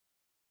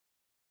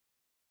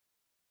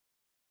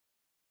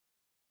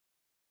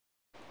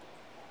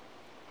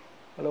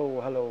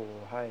Hello,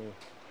 hi.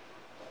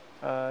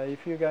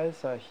 If you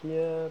guys are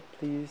here,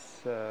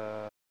 please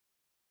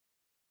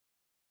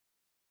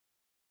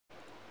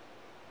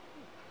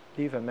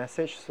leave a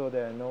message so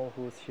that I know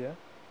who's here.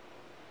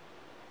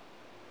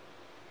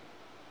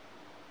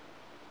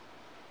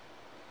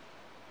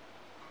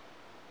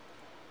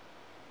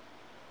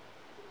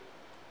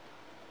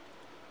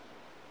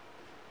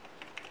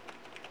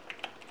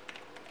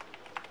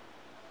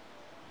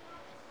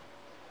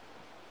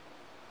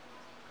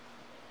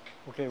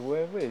 Okay,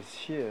 whoever is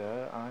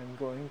here, I'm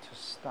going to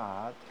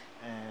start,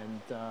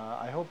 and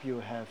I hope you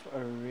have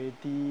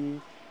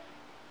already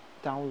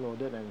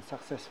downloaded and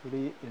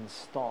successfully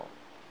installed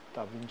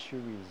Davinci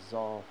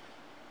Resolve.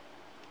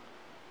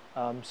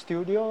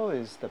 Studio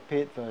is the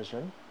paid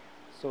version,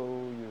 so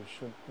you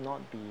should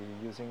not be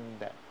using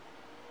that.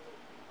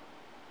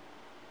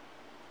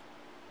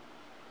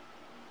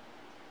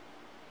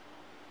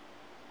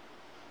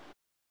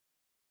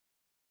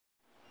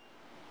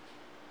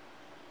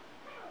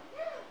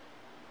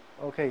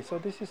 Okay, so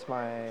this is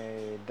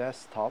my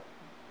desktop,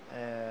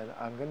 and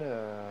I'm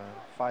gonna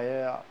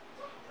fire up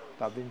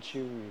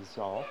Davinci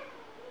Resolve.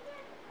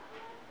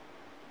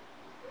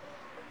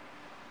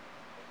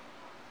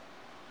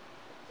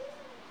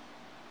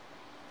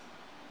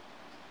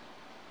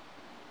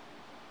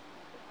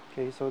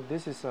 Okay, so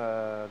this is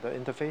the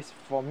interface.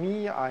 For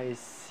me, I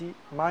see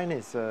mine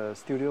is a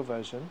studio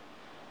version,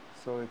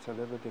 so it's a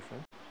little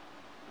different.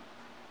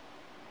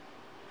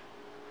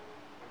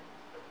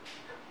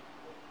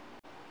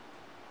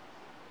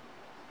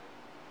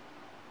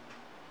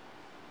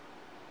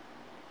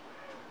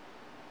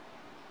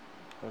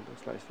 So it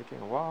looks like it's taking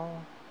a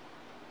while.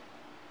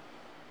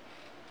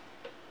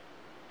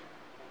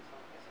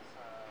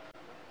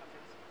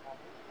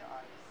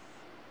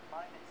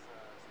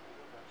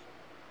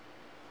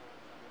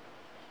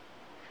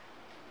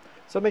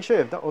 So make sure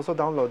you've also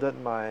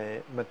downloaded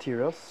my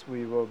materials.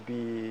 We will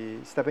be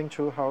stepping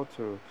through how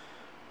to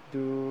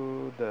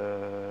do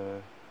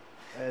the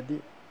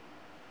edit.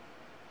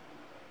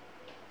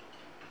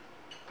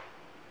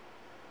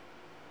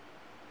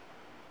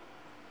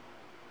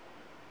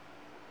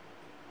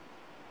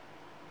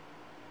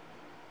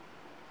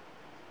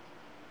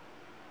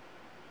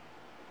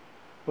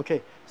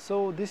 Okay,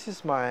 so this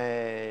is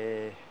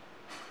the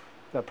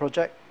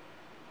project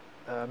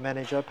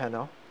manager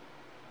panel.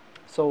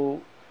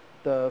 So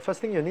the first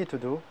thing you need to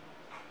do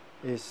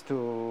is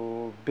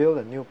to build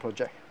a new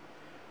project.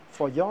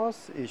 For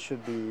yours, it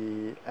should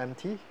be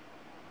empty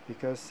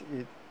because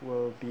it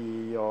will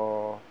be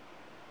your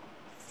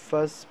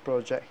first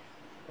project.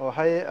 Oh,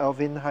 hi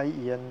Alvin, hi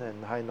Ian,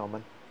 and hi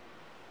Norman.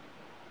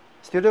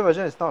 Studio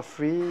version is not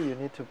free, you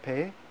need to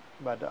pay,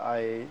 but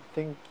I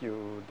think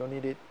you don't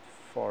need it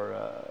for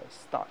a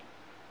start.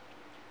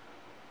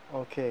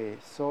 Okay,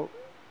 so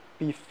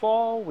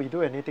before we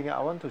do anything,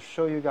 I want to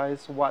show you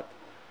guys what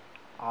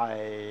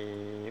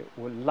I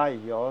would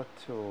like you all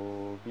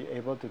to be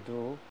able to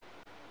do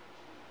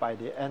by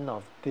the end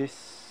of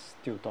this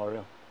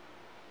tutorial.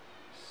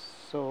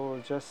 So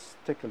just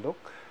take a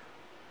look.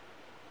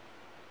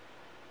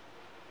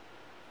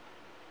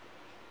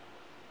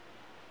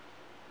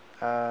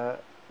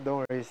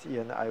 Don't worry,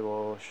 Ian, I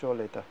will show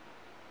later.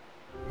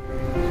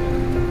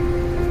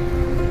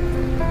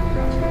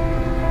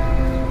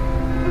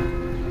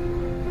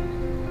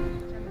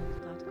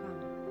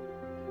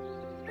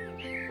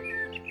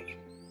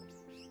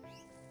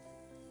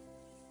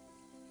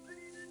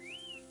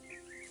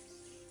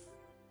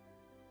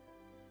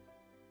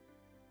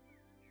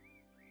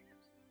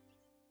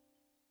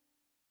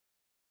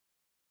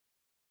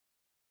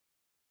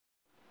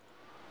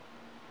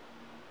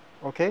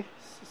 Okay,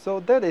 so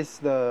that is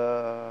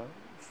the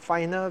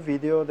final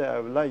video that I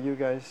would like you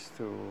guys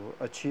to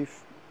achieve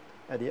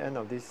at the end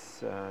of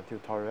this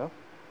tutorial.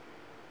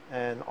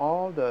 And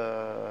all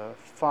the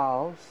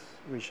files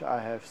which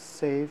I have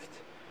saved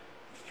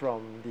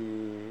from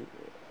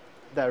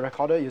that I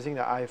recorded using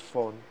the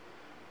iPhone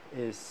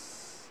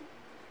is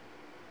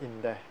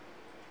in there.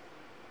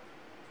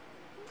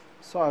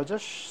 So I'll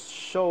just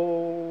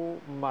show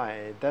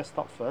my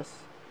desktop first,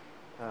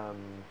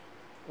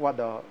 what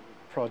the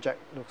project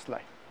looks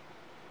like.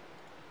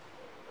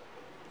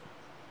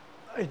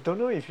 I don't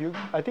know if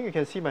I think you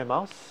can see my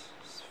mouse.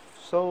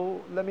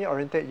 So let me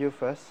orientate you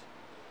first.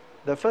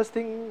 The first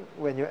thing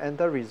when you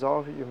enter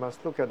Resolve, you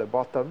must look at the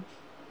bottom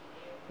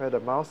where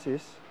the mouse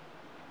is.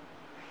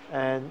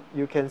 And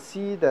you can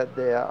see that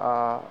there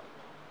are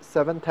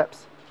 7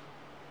 tabs.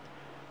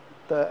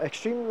 The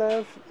extreme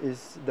left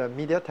is the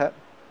media tab.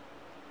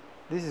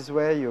 This is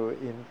where you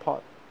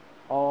import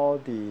all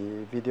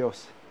the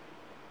videos.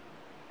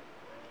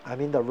 I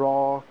mean the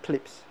raw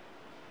clips.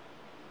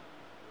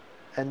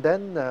 And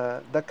then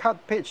the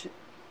cut page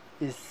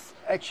is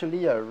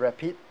actually a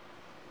rapid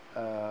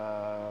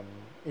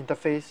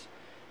interface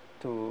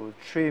to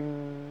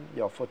trim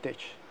your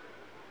footage.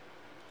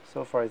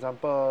 So for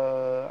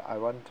example, I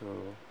want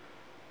to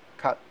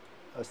cut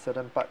a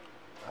certain part,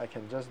 I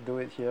can just do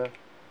it here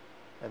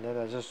and then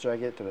I just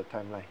drag it to the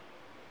timeline.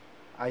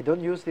 I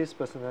don't use this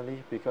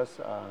personally because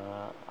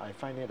I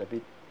find it a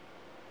bit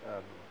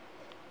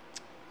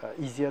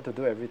easier to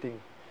do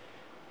everything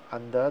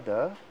under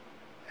the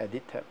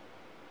edit tab.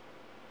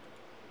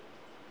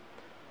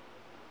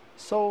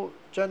 So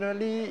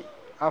generally,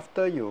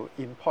 after you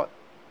import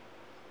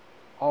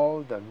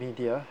all the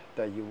media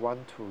that you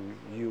want to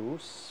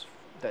use,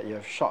 that you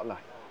have shot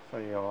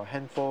from your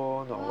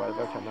handphone or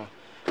whatever camera,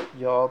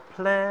 your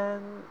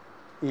plan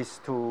is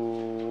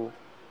to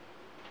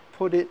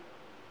put it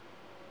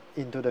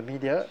into the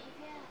media.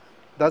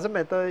 Doesn't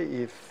matter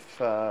if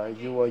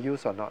you will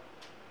use or not,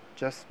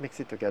 just mix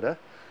it together.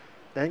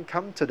 Then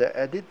come to the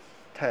edit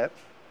tab,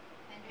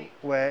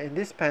 where in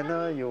this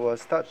panel you will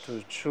start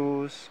to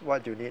choose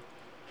what you need.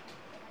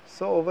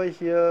 So over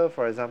here,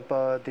 for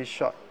example, this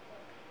shot,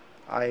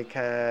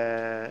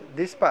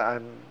 this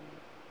part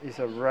is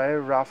a very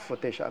rough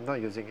footage, I'm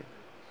not using it.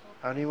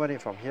 I only want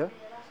it from here.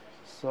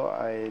 So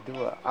I do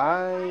a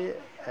I,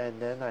 and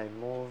then I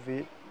move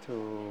it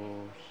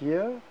to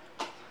here,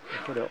 I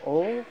put an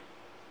O.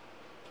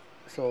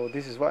 So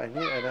this is what I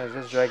need, and I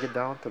just drag it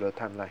down to the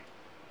timeline.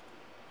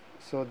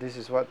 So this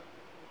is what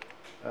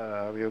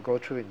we'll go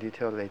through in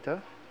detail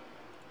later.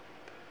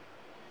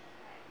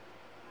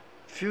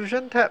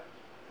 Fusion tab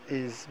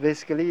is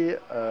basically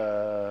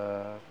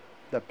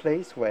the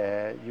place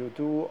where you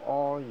do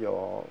all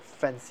your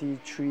fancy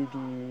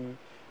 3D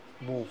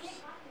moves.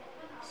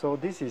 So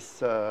this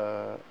is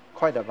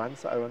quite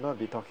advanced. I will not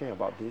be talking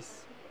about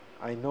this.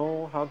 I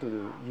know how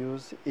to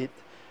use it,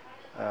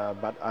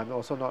 but I'm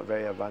also not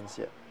very advanced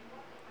yet.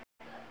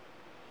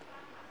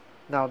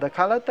 Now the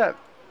color tab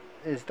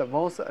is the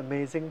most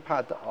amazing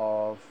part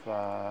of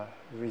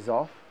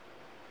Resolve.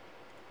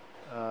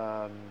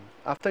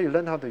 After you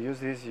learn how to use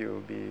this,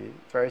 you'll be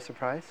very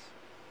surprised.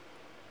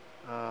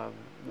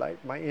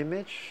 Like my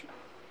image,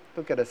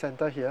 look at the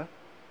center here.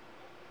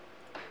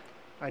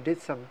 I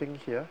did something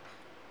here.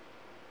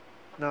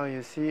 Now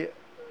you see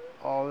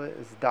all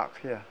is dark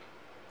here.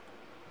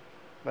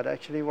 But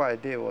actually what I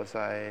did was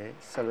I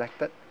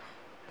selected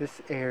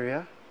this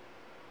area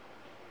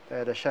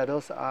where the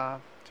shadows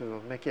are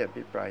to make it a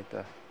bit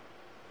brighter.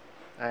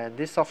 And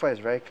this software is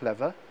very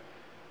clever.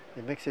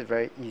 It makes it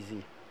very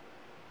easy.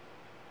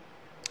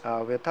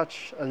 We'll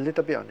touch a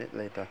little bit on it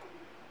later.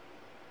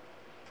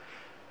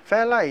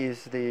 Fairlight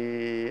is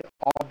the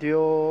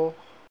audio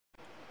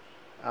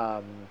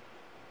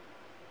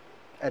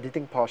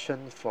editing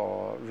portion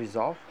for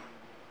Resolve.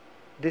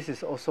 This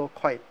is also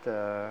quite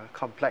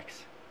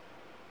complex.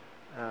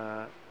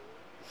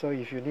 So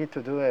if you need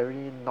to do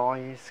any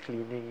noise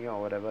cleaning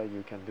or whatever,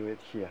 you can do it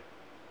here.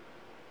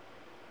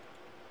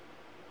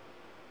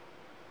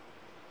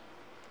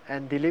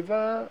 And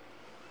deliver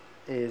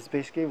is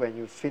basically when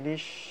you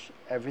finish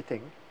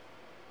everything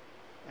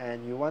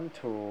and you want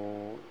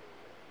to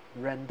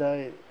render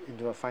it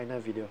into a final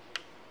video.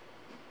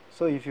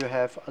 So if you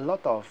have a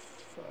lot of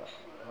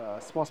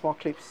small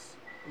clips,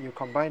 you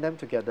combine them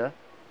together,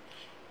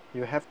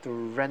 you have to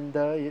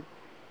render it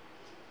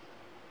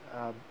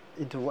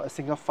into a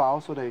single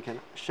file so that you can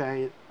share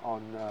it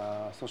on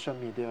social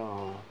media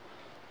or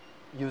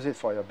use it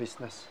for your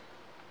business.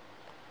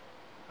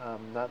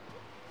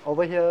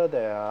 Over here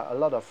there are a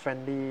lot of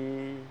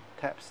friendly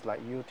tabs like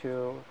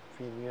YouTube,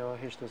 Vimeo,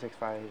 H265,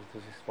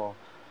 H264.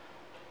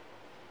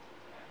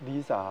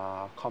 These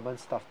are common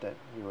stuff that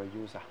you will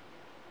use.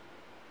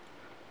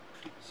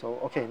 So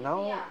okay,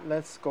 now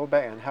let's go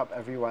back and help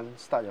everyone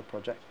start your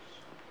project.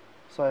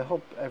 So I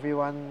hope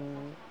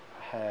everyone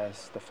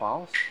has the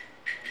files.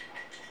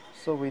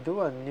 So we do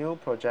a new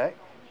project.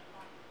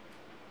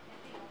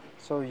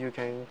 So you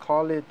can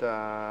call it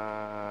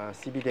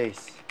CB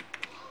Days.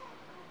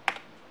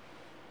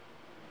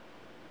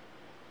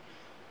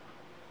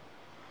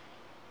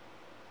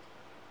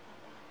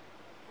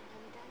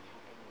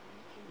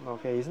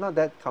 Okay, it's not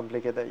that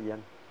complicated,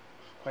 Ian.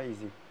 Quite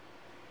easy.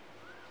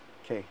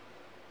 Okay,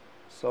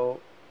 so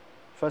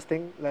first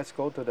thing, let's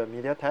go to the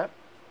media tab.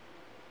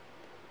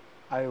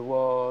 I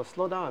will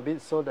slow down a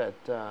bit so that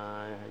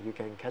you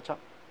can catch up.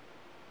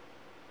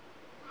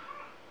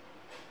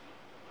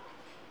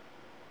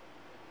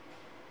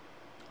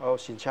 Oh,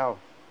 xin chào.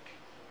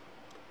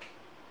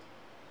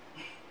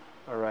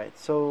 Alright,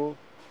 so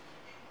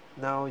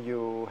now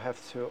you have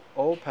to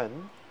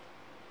open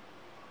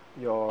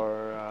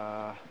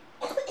your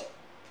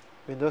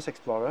Windows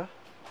Explorer,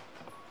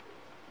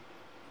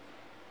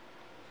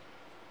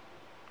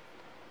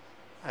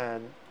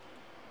 and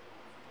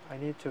I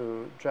need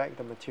to drag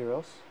the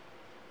materials.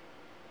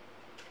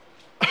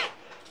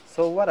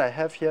 So what I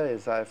have here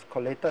is I've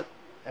collated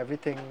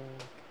everything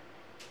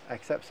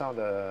except some of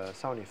the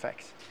sound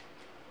effects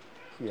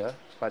here,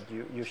 but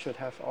you should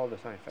have all the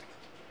sound effects.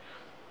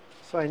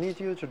 So I need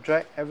you to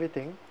drag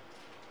everything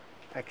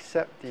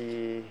except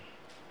the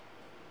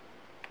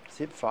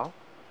zip file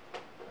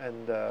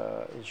and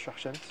the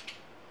instructions.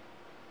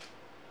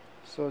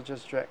 So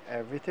just drag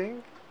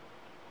everything.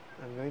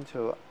 I'm going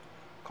to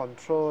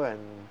control and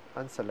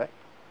unselect,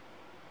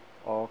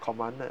 or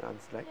command and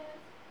unselect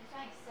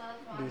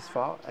this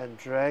file and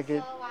drag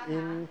it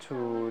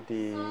into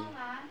the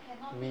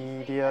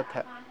media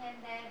tab.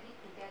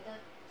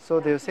 So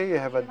they'll say you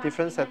have a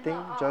different setting,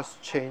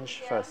 just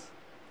change first.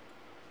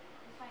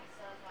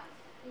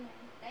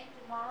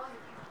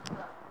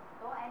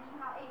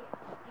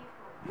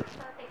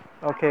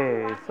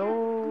 Okay, so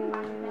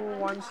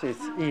once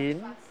it's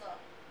in,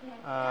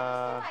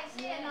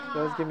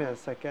 just give me a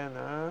second.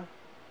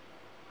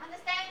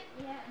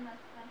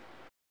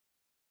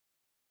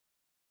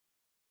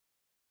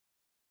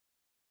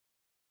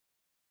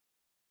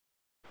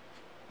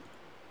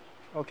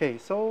 Okay,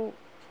 so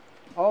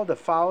all the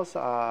files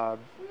are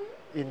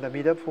in the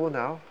media pool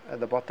now at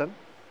the bottom.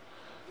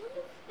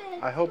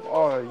 I hope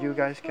all of you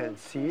guys can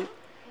see it.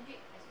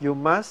 You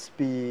must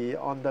be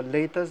on the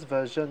latest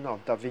version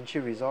of Davinci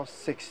Resolve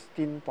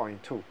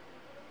 16.2.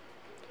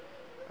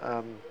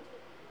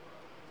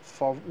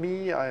 For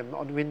me, I'm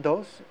on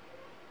Windows.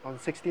 On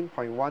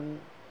 16.1,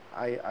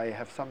 I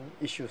have some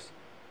issues.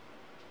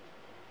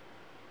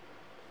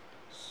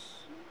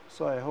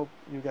 So I hope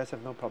you guys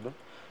have no problem.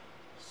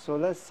 So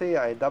let's say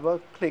I double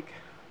click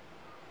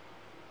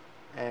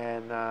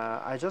and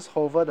I just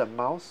hover the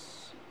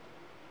mouse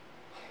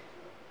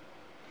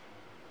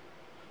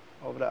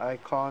over the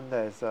icon.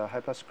 There's a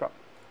hyperscrub,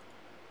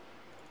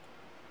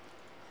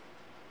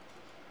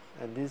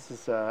 and this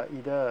is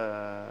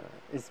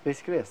it's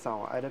basically a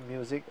sound, either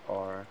music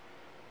or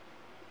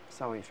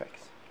sound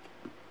effects.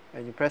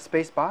 And you press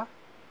space bar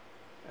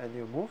and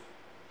you move.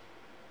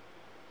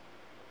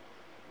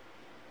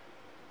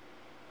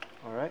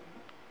 Alright,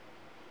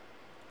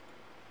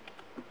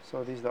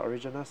 so this is the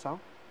original sound.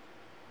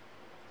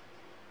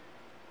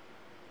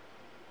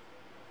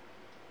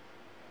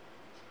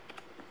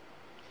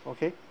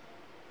 Okay,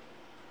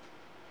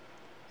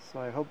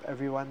 so I hope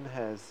everyone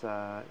has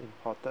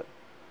imported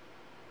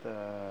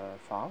the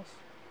files,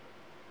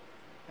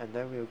 and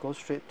then we'll go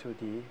straight to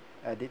the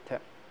edit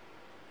tab.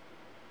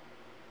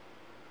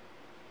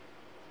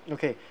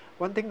 Okay,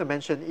 one thing to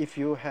mention, if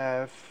you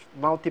have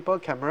multiple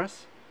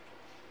cameras,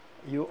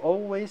 you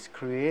always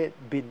create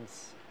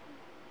bins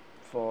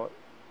for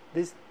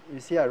this. You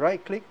see, I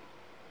right click,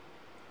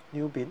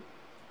 new bin,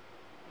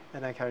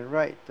 and I can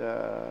write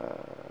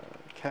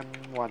cam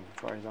 1,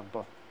 for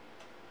example.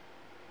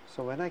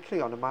 So when I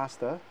click on the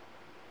master,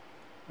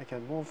 I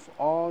can move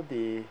all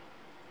the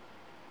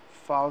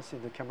files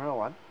into camera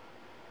 1,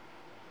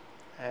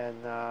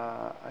 and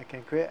I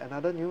can create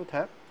another new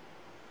tab,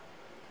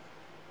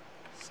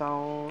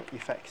 sound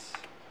effects,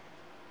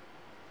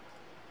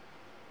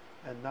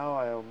 and now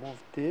I'll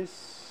move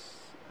this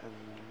and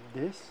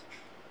this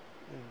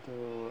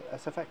into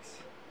SFX,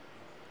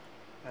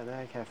 and then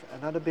I have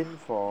another bin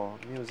for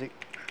music.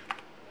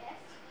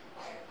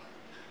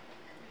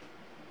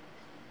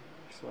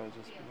 So I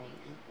just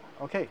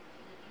okay,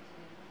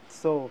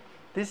 so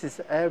this is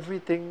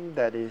everything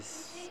that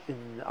is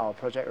in our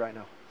project right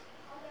now.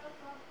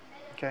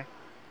 Okay,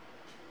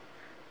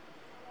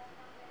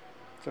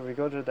 so we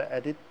go to the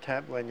edit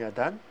tab when you're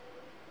done.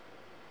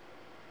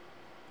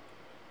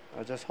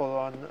 I'll just hold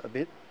on a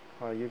bit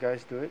while you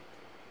guys do it.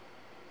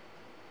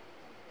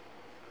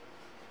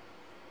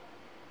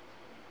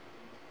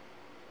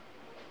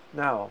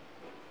 Now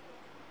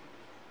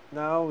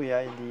we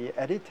are in the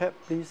edit tab.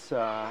 Please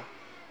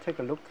take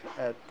a look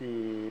at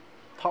the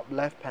top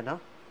left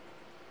panel.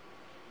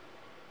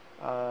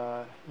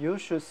 You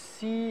should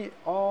see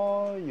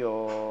all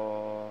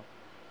your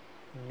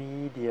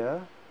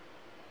media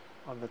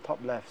on the top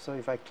left. So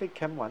if I click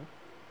cam 1,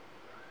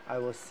 I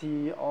will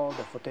see all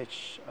the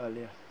footage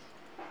earlier.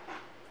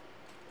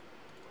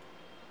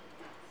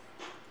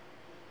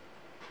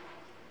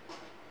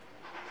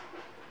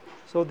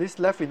 So this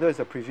left window is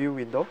a preview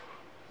window,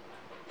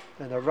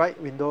 and the right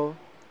window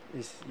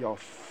is your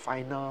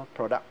final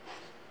product,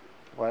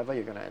 whatever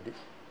you're going to edit.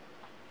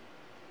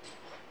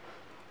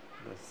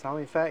 The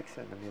sound effects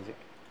and the music.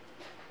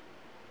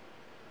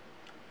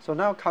 So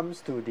now comes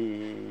to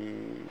the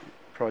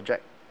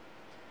project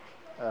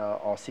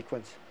or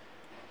sequence.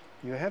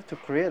 You have to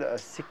create a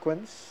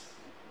sequence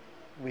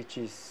which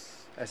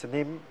is, as the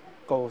name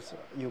goes,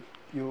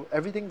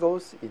 everything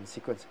goes in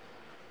sequence.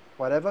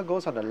 Whatever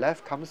goes on the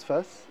left comes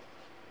first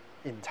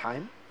in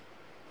time,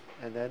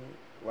 and then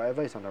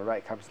whatever is on the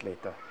right comes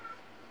later.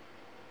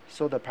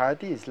 So the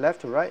priority is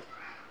left to right,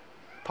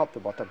 top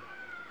to bottom.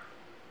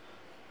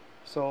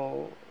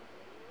 So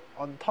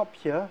on top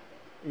here,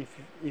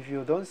 if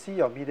you don't see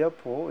your media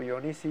pool, you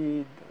only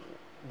see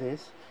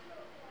this,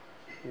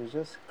 you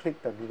just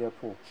click the media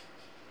pool.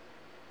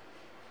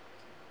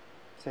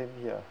 Same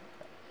here,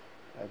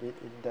 edit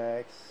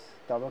index,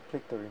 double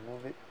click to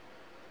remove it.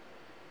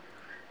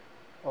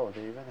 Oh,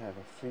 they even have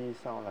a free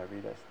sound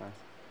library, that's nice.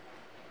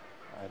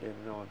 I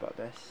didn't know about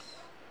this.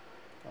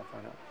 I'll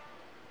find out.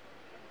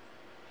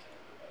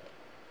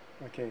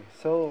 Okay,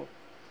 so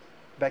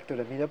back to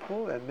the media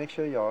pool and make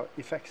sure your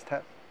effects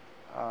tab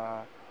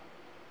are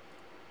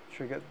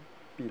triggered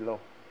below.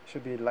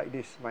 Should be like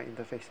this, my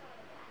interface.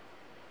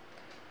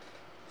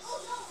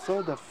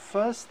 So the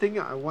first thing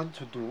I want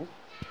to do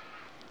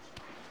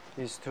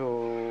is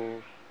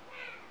to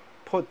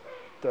put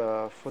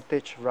the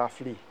footage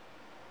roughly.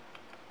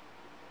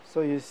 So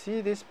you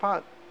see this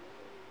part,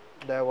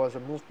 there was a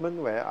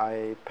movement where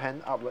I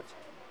pan upwards.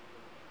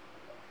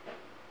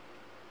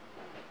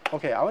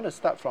 Okay, I want to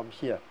start from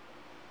here.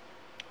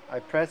 I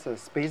press the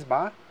space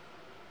bar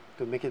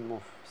to make it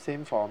move.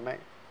 Same for Mac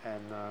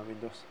and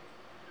Windows.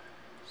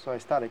 So I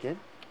start again.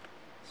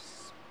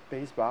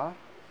 Space bar.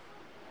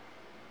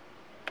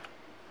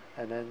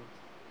 And then,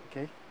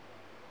 okay,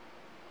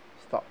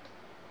 stop.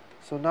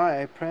 So now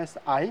I press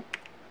I.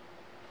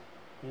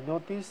 You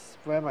notice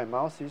where my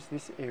mouse is,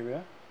 this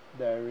area,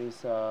 there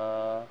is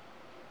a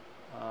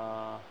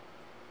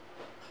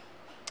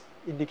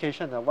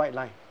indication, a white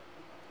line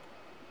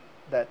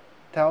that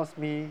tells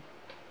me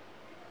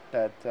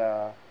that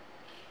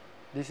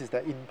this is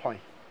the in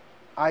point.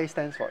 I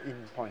stands for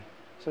in point.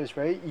 So it's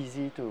very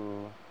easy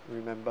to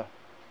remember.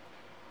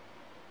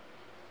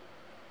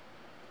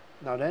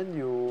 Now then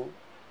you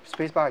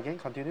spacebar again,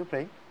 continue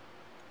playing.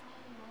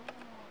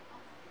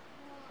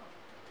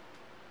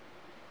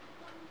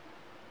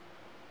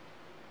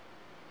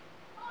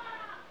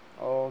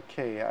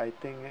 Okay, I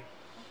think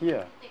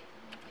here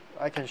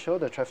I can show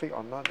the traffic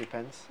or not,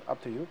 depends,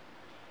 up to you.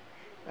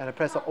 And I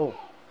press the O.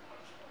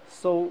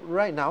 So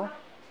right now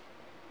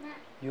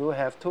you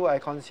have two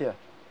icons here.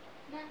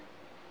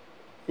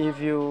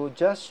 If you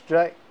just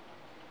drag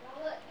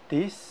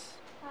this,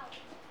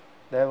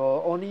 there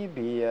will only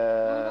be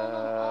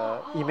an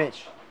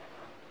image.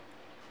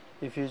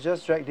 If you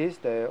just drag this,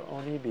 there will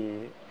only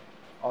be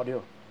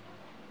audio.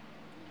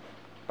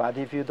 But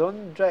if you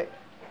don't drag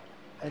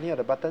any of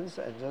the buttons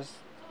and just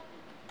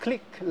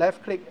click,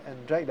 left click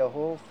and drag the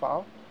whole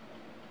file,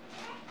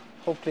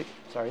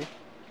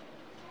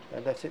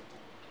 and that's it.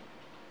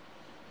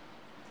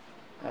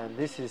 And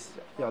this is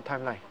your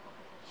timeline.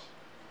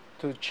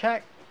 To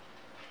check,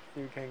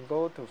 you can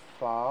go to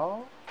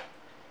File,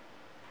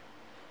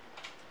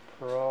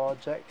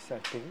 Project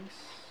Settings,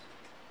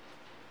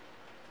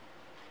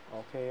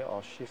 okay,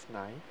 or Shift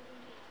 9.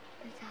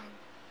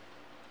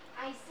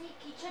 I see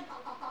kitchen,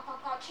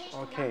 change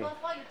Okay. to number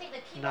 4, you take the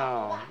keyboard.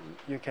 Now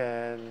you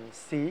can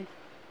see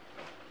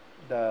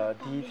the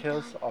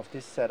details of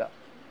this setup.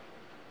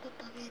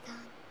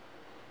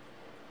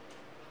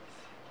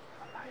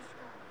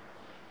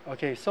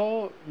 Okay,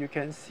 so you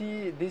can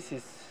see this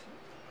is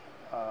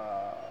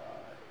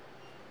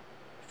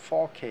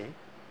 4K,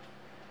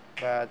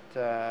 but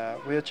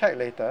we'll check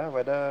later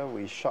whether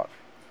we shot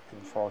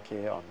in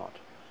 4K or not.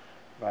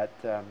 But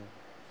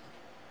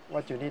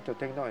what you need to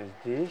take note is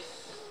this,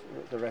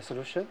 the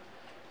resolution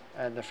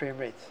and the frame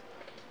rates.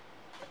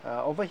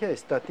 Over here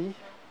is 30.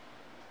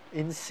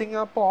 In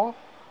Singapore,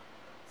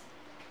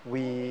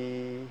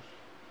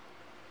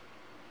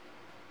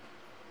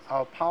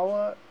 our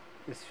power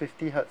is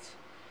 50 Hertz.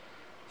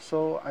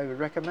 So I would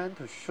recommend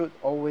to shoot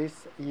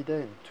always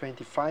either in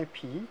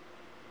 25p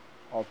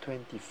or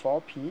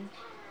 24p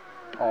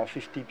or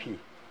 50p.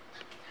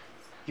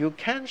 You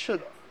can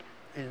shoot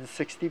in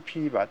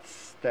 60p, but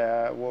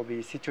there will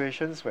be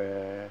situations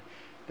where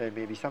there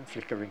may be some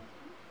flickering.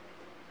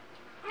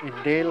 In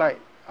daylight,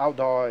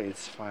 outdoor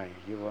it's fine.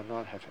 You will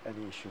not have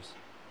any issues.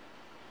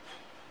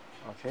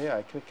 Okay,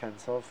 I click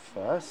cancel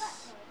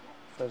first.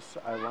 First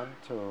I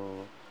want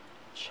to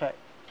check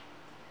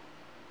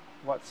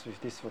what's with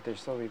this footage.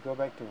 So we go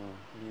back to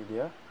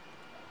media,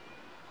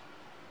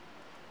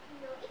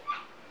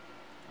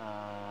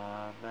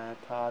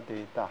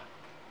 metadata.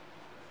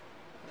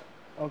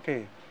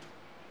 Okay,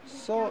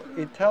 so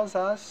it tells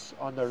us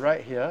on the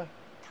right here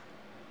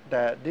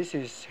that this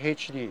is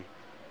HD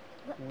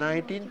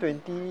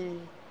 1920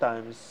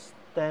 times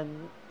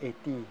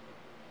 1080.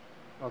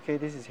 Okay,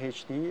 this is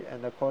HD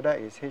and the codec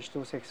is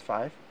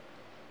H.265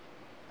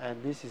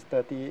 and this is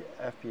 30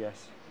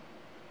 FPS.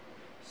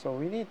 So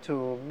we need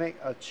to make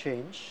a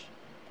change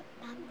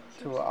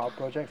to our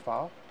project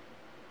file.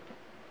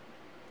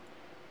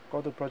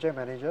 Go to Project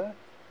Manager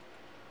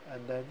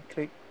and then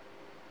click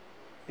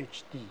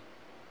HD.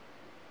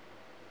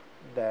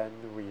 Then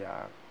we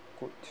are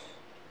good.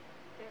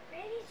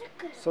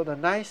 So the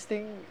nice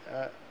thing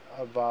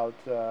about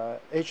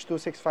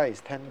H.265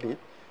 is 10-bit.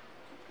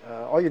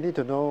 All you need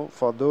to know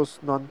for those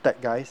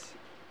non-tech guys,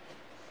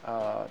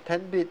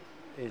 10-bit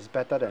is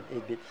better than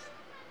 8 bits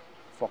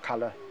for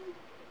color.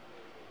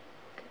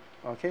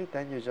 Okay,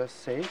 then you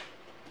just save.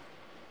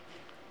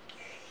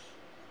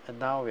 And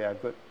now we are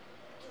good.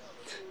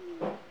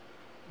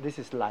 This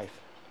is live.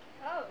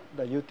 Oh.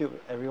 The YouTube,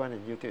 everyone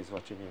in YouTube is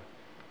watching you.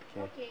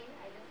 Okay. Okay,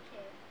 I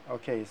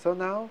don't care. Okay, so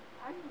now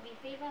I want to be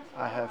famous.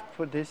 I have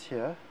put this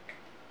here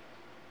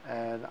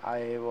and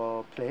I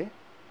will play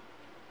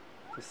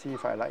to see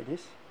if I like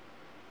this.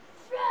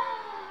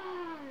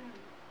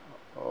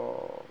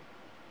 Oh.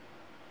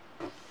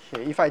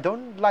 Okay, if I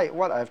don't like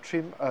what I've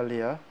trimmed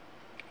earlier,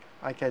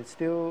 I can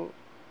still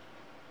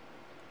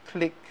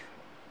click,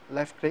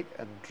 left click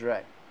and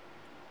drag.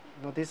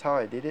 Notice how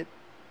I did it?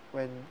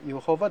 When you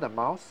hover the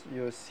mouse,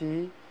 you'll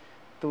see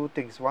two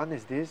things. One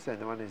is this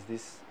and one is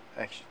this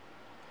action.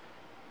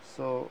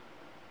 So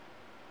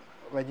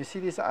when you see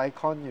this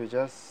icon, you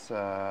just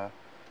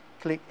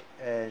click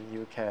and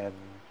you can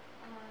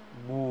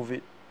move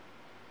it.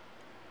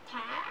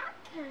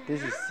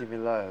 This is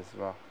similar as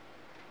well.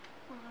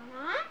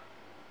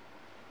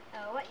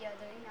 you're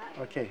doing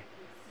now. Okay,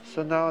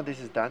 so now this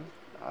is done.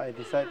 I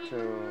decide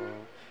to,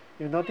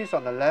 you notice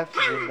on the left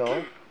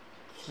window,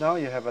 now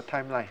you have a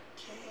timeline.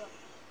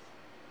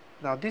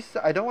 Now this,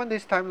 I don't want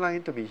this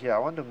timeline to be here. I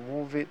want to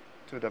move it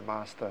to the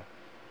master.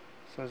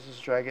 So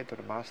just drag it to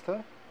the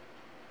master.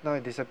 Now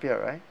it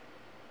disappeared, right?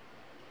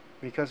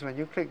 Because when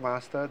you click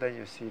master, then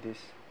you see this.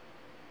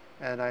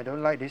 And I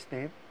don't like this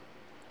name.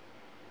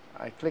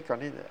 I click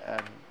on it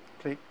and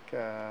click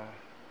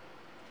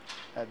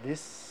at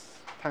this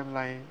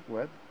timeline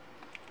word,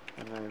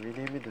 and I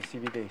rename it to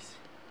CB days.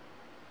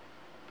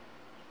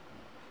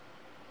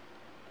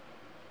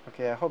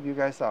 Okay, I hope you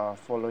guys are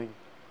following.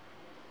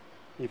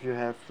 If you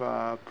have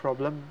a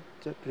problem,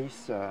 just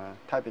please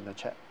type in the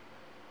chat.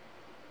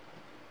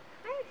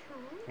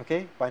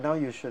 Okay, by now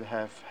you should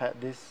have had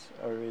this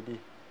already.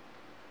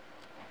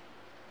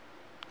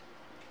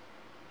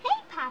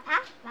 Hey,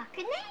 Papa, what's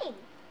your name?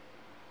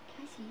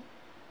 Can I see?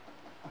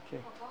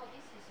 Okay. Oh God,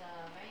 this is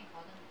a very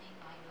important thing.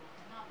 I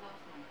cannot lose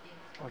my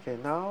things. Okay,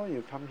 now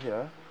you come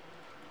here.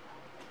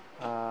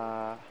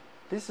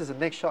 This is the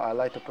next shot I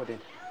like to put in.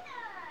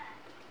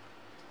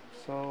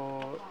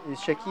 So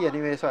it's shaky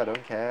anyway, so I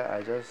don't care.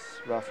 I just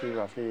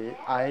roughly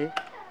I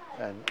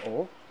and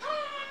O.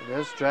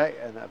 Just drag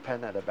and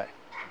append at the back.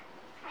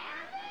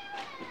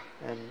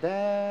 And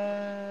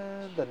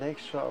then the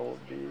next shot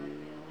would be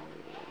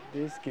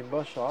this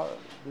gimbal shot.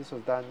 This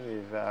was done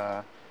with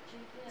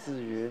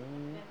Ziyun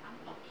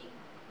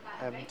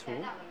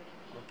M2.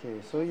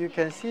 Okay, so you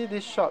can see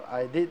this shot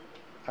I did.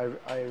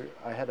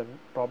 I had a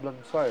problem,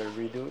 so I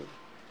redo.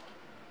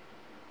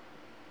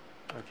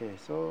 Okay,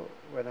 so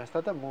when I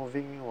started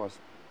moving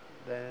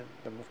then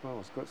the movement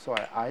was good. So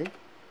I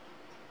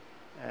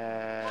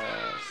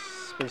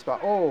spacebar.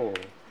 Oh,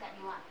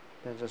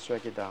 then just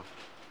drag it down.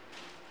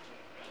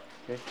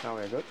 Okay, now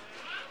we're good.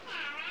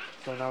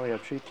 So now we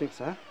have 3 clicks,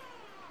 huh?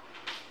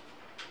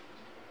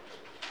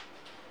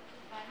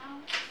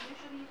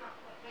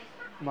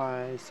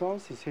 My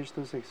source is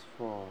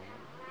H264.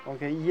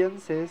 Okay, Ian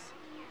says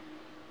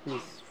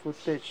his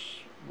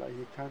footage, but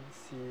he can't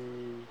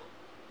see.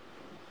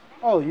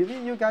 Oh, you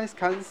mean you guys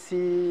can't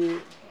see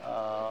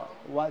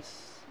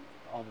what's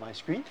on my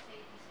screen?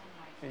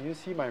 Can you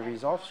see my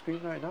resolve screen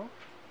right now?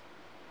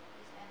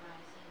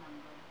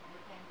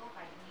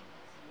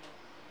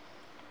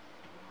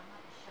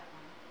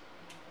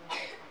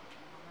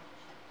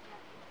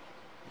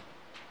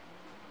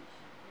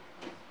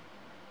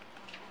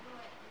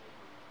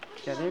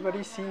 Can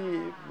anybody see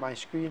my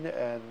screen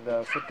and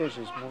the footage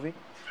is moving?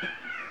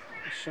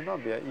 It should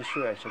not be an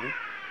issue actually.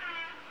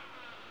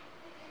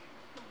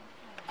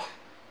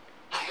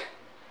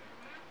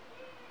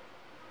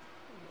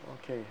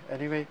 Okay,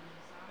 anyway,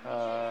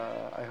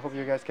 I hope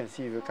you guys can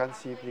see. If you can't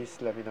see, please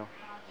let me know.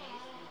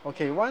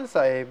 Okay, once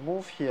I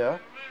move here,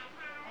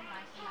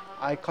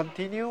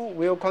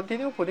 we'll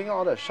continue putting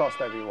all the shots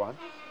that we want.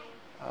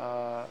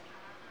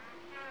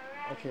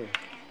 Okay,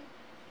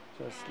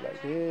 just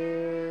like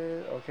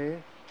this. Okay,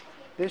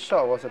 this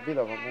shot was a bit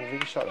of a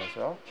moving shot as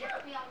well.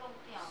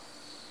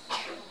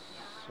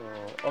 So,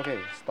 okay,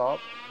 stop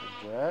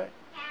and drag.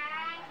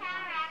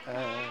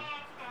 And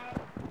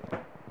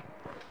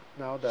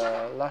now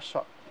the last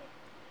shot.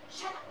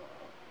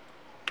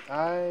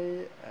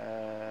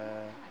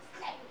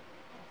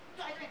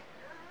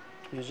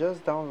 You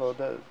just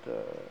downloaded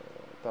the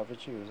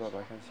Davinci Resolve.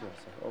 I can see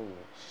yourself. Oh,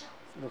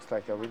 looks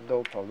like a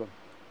window problem.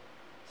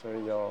 Sorry,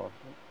 your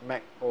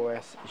Mac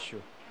OS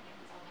issue.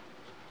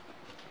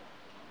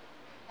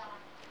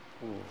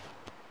 Ooh,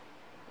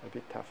 a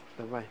bit tough.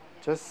 Never mind.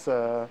 Just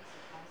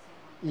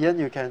Ian,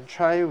 you can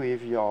try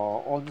with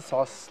your own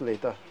source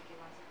later.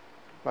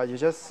 But you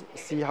just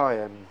see how I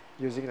am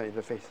using the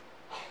interface.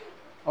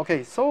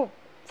 Okay, so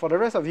for the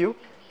rest of you,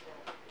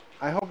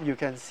 I hope you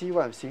can see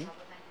what I'm seeing.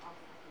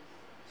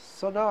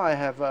 So now I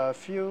have a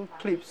few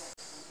clips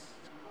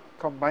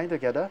combined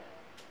together,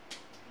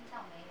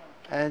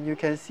 and you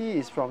can see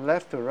it's from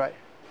left to right.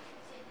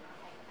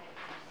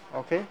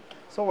 Okay,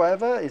 so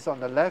whatever is on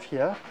the left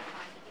here,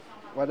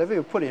 whatever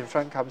you put in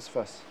front comes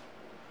first.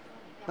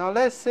 Now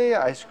let's say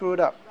I screwed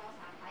up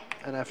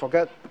and I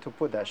forgot to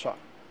put that shot.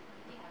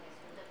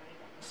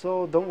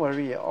 So don't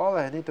worry, all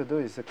I need to do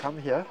is to come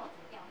here,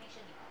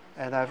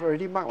 and I've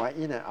already marked my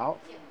in and out.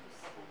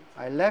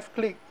 I left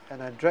click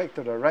and I drag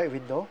to the right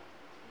window.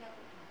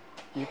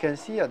 You can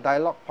see a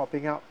dialog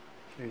popping up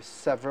with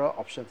several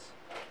options.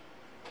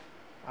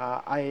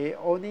 I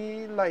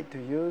only like to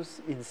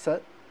use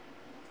insert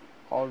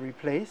or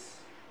replace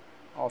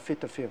or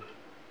fit to fill.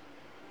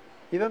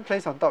 Even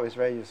place on top is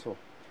very useful.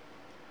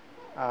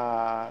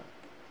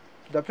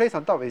 The place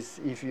on top is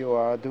if you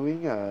are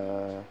doing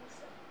a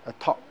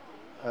top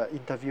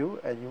interview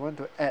and you want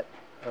to add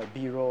a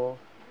B-roll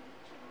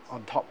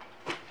on top,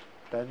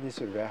 then this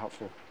will be very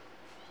helpful.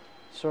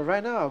 So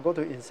right now I'll go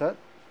to insert,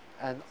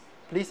 and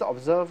please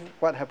observe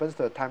what happens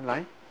to the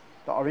timeline,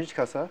 the orange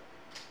cursor.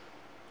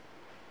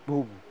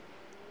 Boom.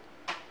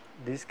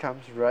 This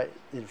comes right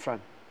in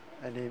front,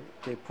 and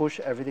they push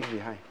everything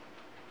behind.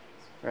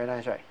 Very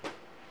nice, right?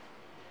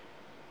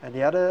 And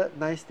the other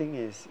nice thing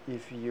is,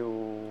 if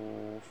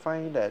you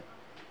find that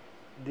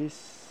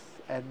this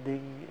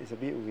ending is a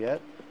bit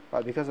weird,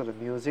 but because of the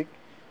music,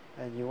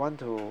 and you want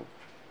to,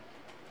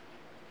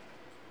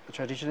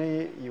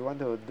 traditionally you want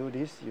to do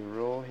this, you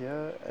roll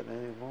here and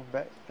then you move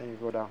back, then you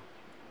go down.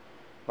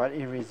 But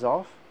in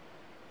Resolve,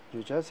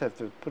 you just have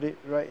to put it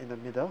right in the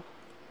middle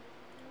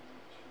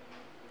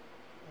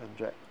and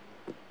drag.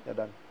 You're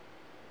done.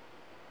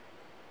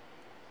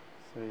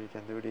 So you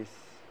can do this.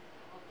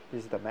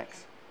 This is the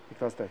max,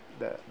 because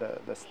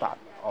the start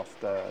of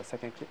the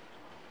second clip.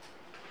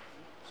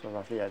 So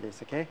roughly like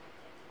this, okay?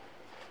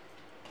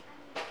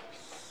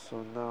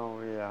 So now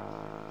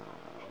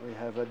we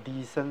have a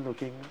decent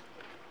looking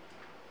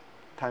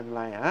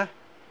timeline, huh?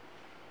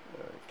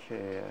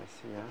 Okay, I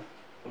see,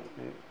 huh?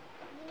 Okay.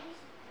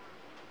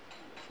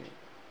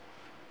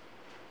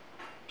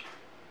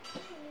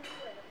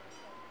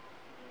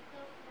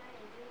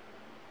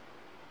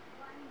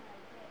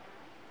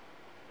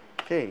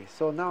 Okay,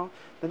 so now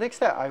the next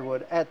step, I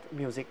would add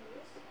music.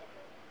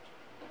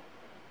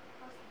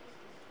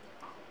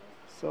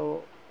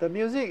 So the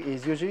music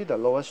is usually the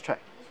lowest track,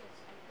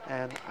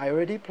 and I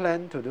already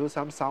plan to do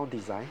some sound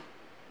design.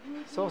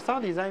 So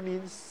sound design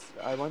means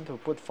I want to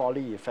put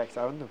Foley effects.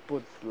 I want to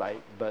put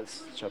like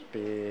birds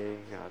chirping,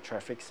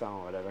 traffic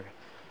sound, whatever.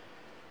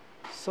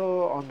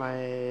 So on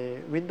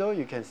my window,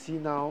 you can see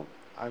now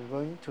I'm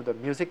going to the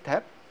music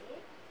tab,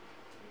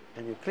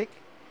 and you click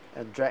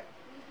and drag.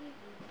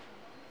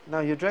 Now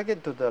you drag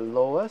it to the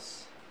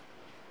lowest.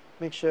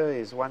 Make sure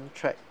it's one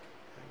track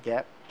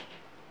gap.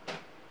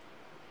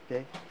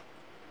 Okay.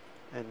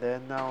 And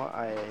then now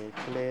I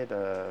play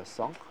the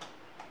song,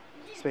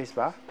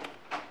 spacebar.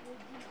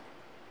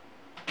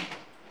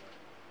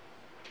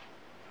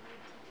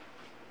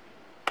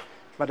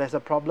 But there's a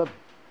problem.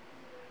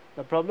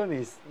 The problem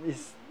is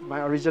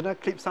my original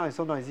clip sound is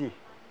so noisy.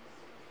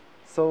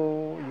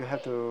 So you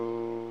have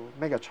to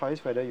make a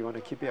choice whether you want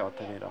to keep it or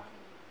turn it off.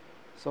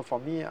 So for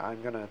me,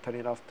 I'm gonna turn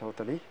it off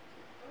totally.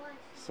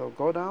 So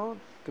go down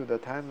to the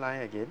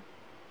timeline again.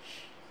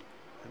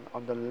 And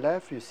on the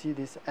left, you see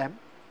this M.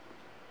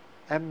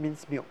 M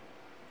means mute.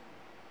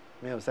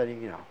 没有声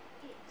音了.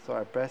 So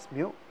I press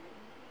mute,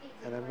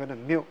 and I'm gonna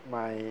mute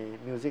my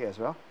music as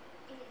well.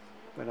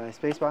 When I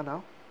spacebar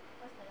now,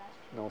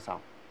 no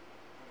sound.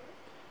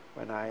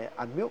 When I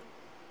unmute,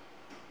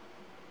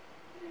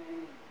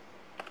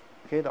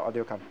 okay, the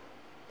audio comes.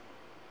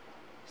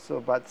 So,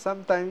 but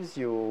sometimes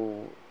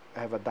you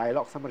have a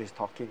dialogue, somebody's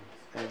talking,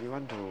 and you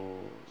want to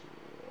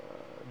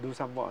do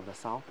some work on the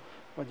sound.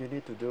 What you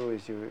need to do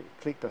is you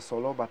click the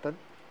solo button,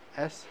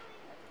 S.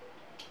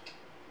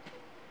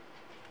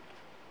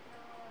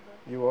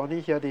 You will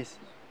only hear this,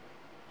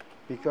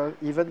 because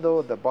even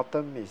though the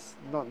bottom is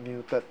not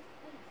muted,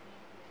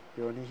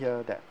 you only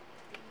hear that.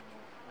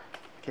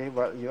 Okay,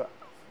 but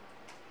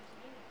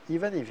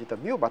even if the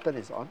mute button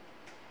is on,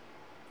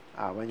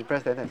 when you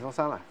press, then there's no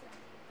sound.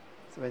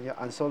 So when you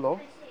unsolo,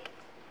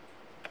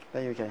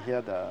 then you can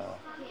hear the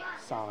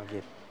sound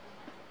again.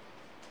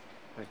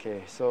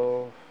 Okay,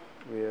 so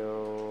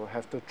we'll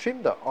have to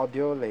trim the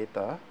audio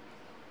later,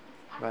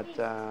 but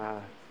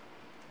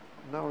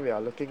now we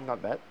are looking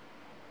not bad.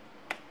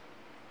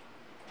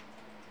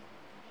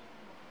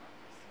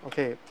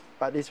 Okay,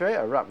 but it's very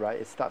abrupt, right?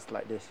 It starts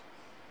like this.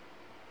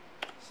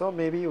 So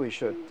maybe we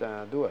should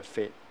do a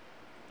fade.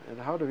 And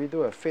how do we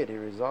do a fade in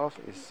Resolve?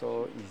 It's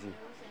so easy.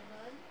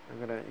 I'm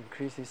going to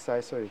increase this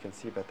size so you can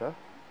see better.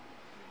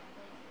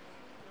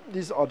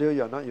 This audio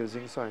you're not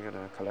using, so I'm going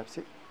to collapse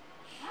it.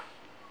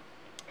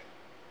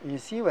 You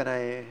see when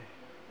I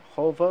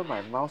hover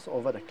my mouse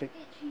over the clip,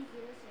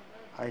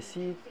 I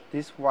see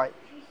this white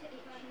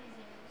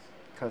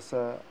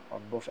cursor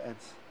on both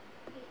ends.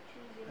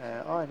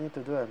 All I need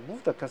to do is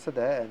move the cursor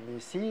there, and you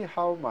see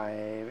how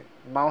my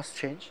mouse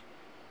changed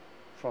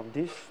from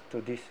this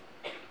to this.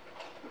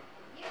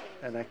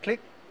 And I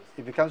click,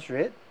 it becomes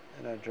red,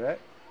 and I drag.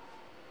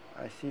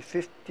 I see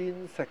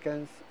 15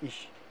 seconds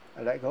each.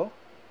 I let go.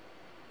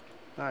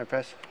 Now I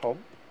press home,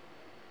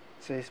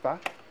 spacebar.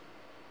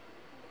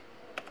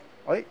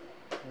 Oi,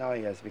 now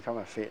it has become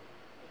a fade,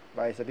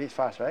 but it's a bit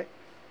fast, right?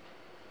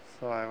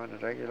 So I want to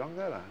drag it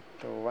longer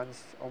to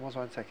almost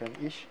 1 second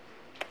each.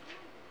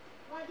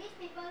 Well, these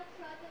people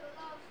shot a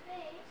lot of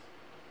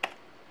space.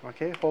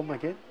 Okay, home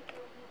again.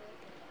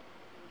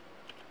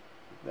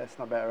 That's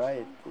not bad,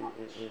 right?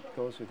 It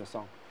goes with the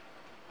song.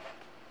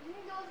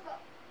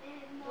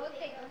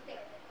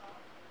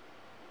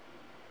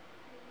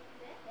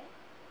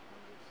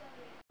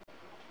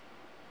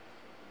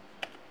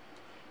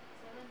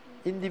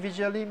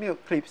 Individually mute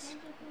clips,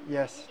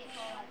 yes,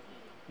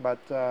 but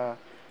there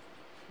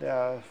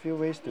are a few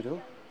ways to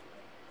do.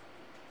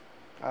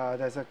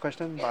 There's a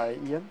question by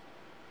Ian.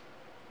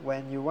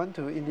 When you want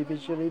to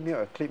individually mute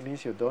a clip,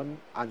 means you don't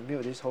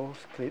unmute this whole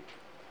clip.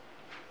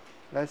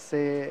 Let's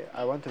say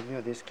I want to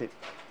mute this clip.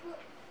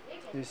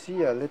 You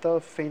see a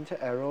little faint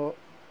arrow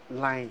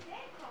line.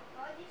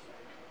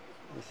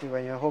 You see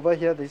when you hover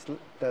here,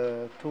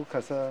 the two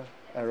cursor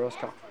arrows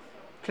come.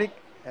 Click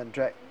and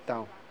drag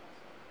down.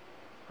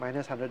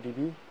 Minus 100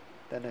 dB,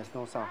 then there's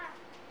no sound.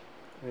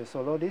 We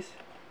solo this,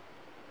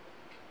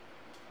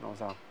 no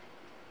sound.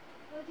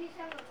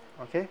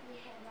 Okay?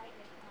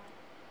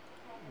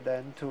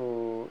 Then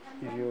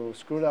if you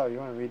screwed up, you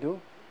want to redo,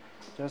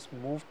 just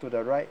move to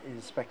the right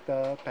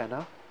inspector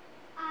panel,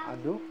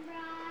 undo.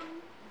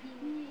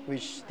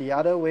 Which the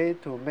other way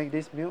to make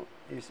this mute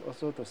is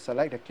also to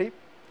select the clip.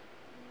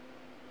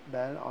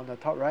 Then on the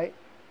top right,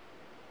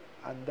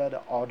 under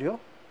the audio,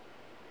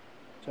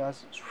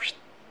 just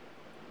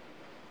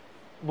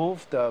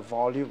move the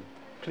volume,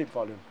 clip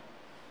volume.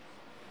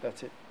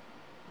 That's it.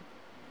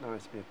 Now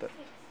it's muted.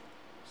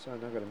 So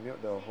I'm not going to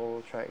mute the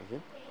whole track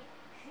again.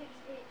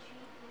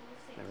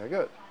 And very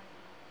good.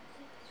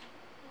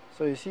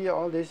 So you see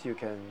all this, you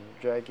can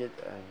drag it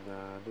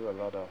and do a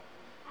lot of.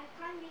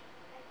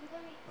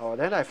 Oh,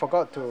 then I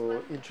forgot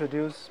to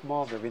introduce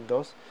more of the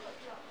windows.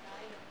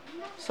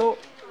 So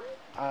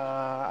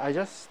I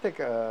just take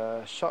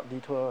a short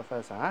detour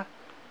first. A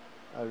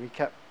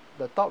recap.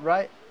 The top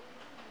right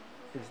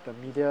is the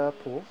media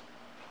pool.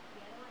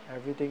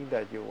 Everything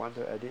that you want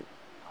to edit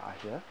are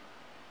here.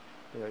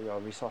 Your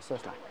resources.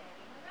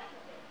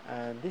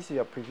 And this is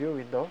your preview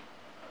window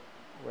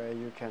where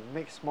you can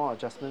make small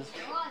adjustments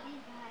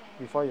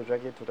before you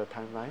drag it to the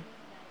timeline.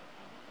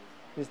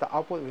 This is the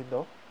output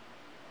window.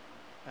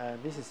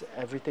 And this is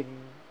everything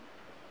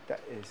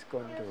that is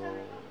going to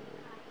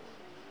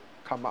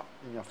come up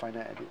in your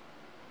final edit.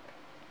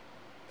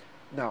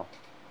 Now,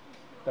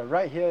 the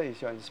right here is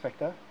your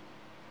inspector.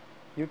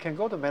 You can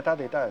go to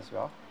metadata as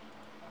well.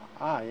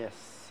 Yes.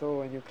 So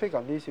when you click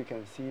on this, you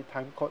can see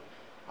time code.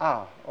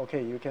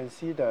 Okay, you can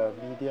see the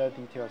media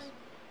details.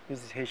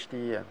 This is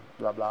HD and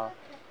blah blah,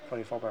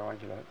 44.1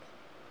 kHz.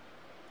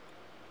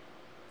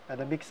 And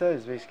the mixer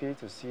is basically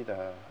to see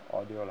the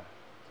audio.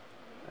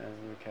 And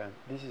you can,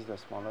 this is the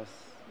smallest.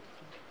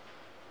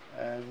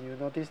 And you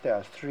notice there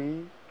are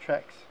 3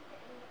 tracks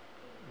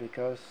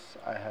because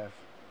I have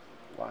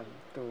 1,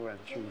 2 and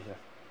 3 here.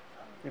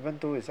 Even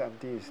 2 is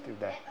empty, is still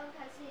there.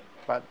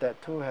 But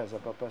that 2 has a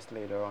purpose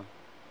later on.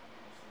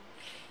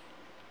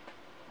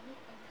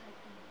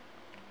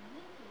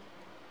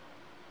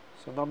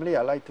 So normally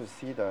I like to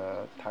see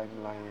the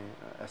timeline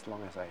as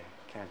long as I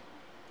can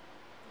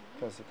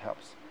because it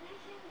helps.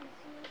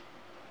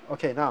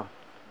 Okay, now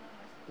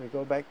we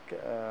go back.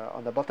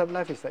 On the bottom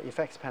left is the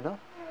effects panel.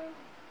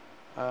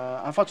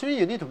 Unfortunately,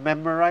 you need to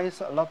memorize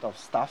a lot of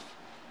stuff,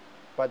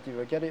 but you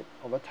will get it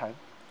over time.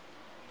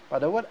 But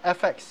the word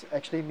FX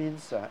actually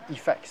means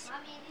effects,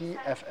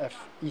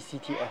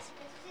 EFFECTS.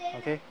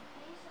 Okay,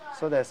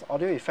 so there's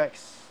audio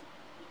effects,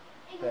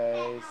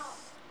 there's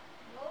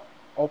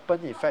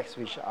open effects,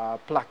 which are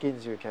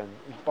plugins you can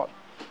import.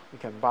 You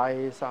can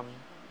buy some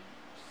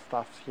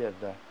stuff here and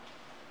there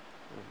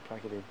and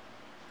plug it in.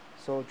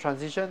 So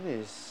transition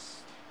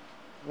is,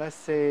 let's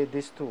say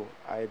these two,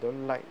 I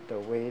don't like the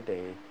way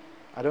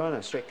I don't want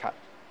a straight cut.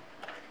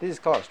 This is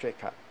called a straight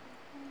cut.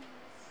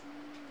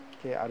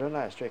 Okay, I don't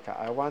like a straight cut.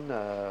 I want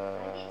a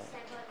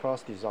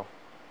cross dissolve.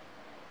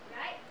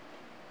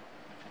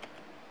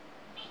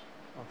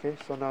 Okay,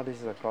 so now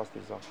this is a cross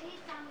dissolve.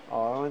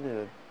 Or I want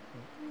a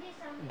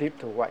deep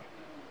to white,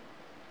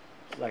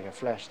 like a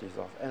flash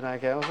dissolve. And I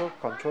can also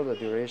control the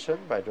duration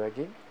by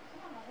dragging.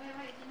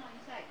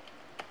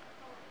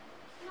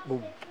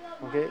 Boom.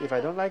 Okay, if I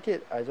don't like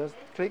it, I just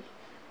click.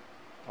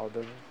 Oh,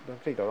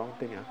 don't click the wrong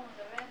thing.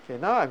 Okay,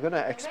 now I'm going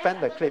to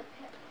expand the clip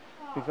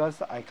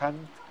because I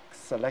can't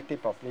select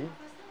it properly.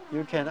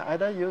 You can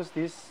either use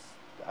this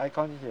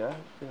icon here,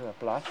 this is a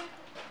plus,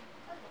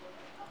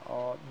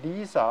 or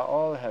these are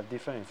all have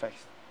different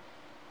effects.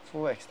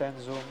 Full extend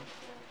zoom,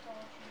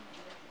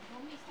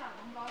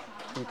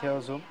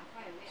 detail zoom,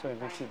 so it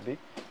makes it big,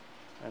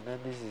 and then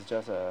this is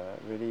just a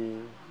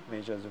really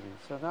major zoom in.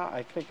 So now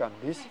I click on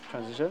this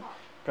transition,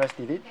 press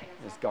delete,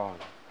 it's gone.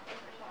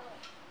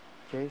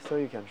 Okay, so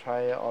you can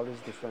try all these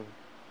different.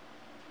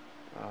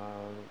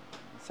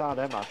 Some of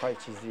them are quite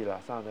cheesy,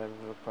 some of them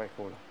look quite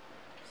cool.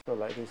 So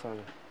like this one,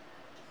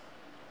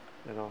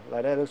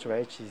 like that looks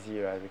very cheesy,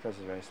 right? Because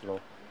it's very slow.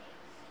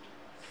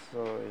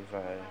 So if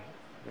I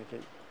make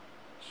it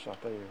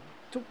shorter,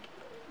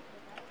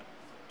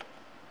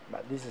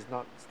 but this is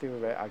not still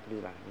very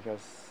ugly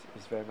because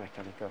it's very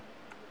mechanical.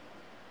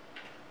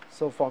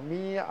 So for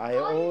me, I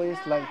always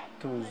like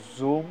to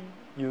zoom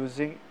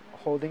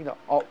holding the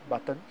Alt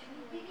button.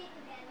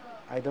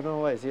 I don't know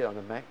what is it on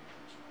the Mac,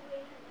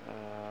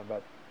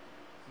 but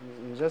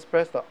you just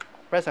press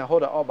and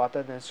hold the Alt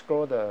button and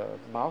scroll the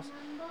mouse,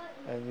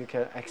 and you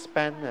can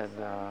expand and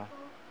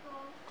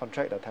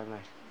contract the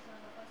timeline.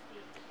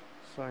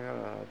 So I'm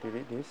gonna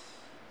delete this.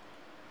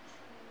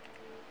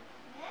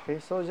 Okay,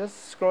 so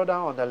just scroll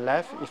down on the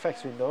left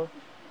effects window.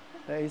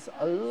 There is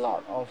a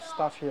lot of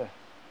stuff here.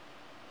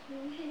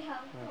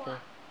 Okay,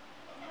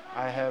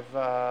 I have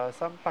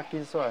some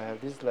plugins, so I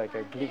have this like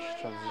a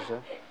glitch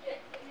transition,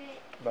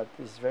 but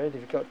it's very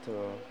difficult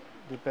to,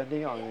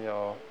 depending on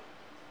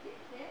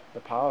the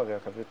power of your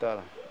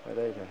computer,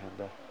 whether you can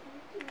handle.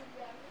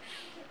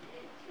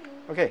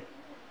 Okay,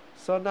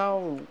 so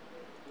now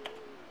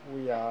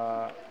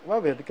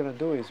what we're gonna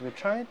do is we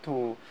try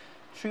to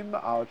trim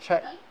our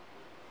track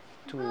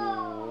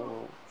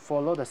to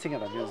follow the sync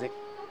of the music.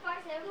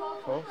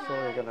 So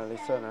we're gonna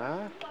listen,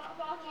 huh?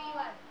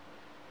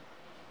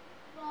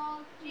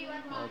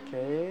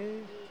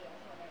 Okay.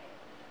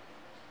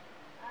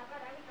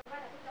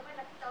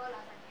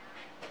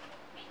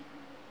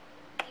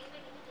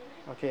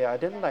 Okay, I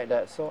didn't like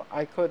that, so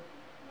I could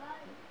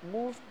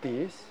move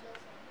this.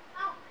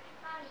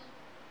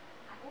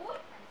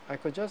 I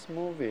could just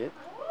move it.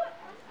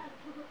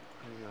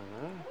 Hang on,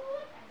 huh?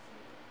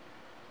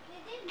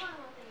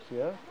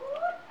 Here.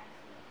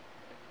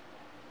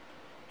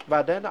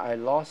 But then I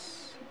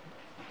lost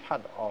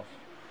part of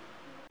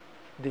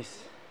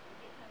this.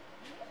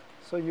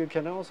 So you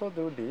can also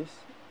do this.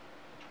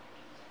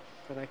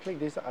 When I click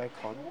this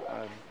icon,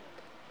 I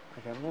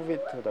can move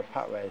it to the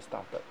part where it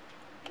started.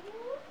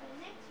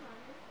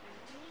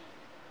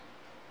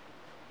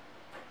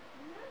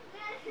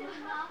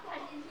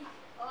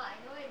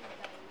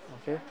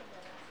 Okay.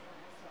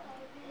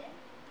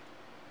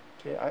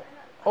 Okay, I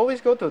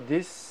always go to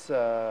this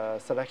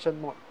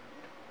selection mode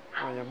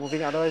when you're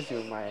moving, otherwise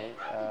you might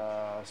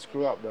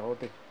screw up the whole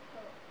thing.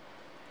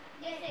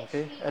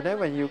 Okay, and then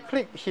when you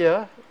click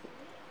here,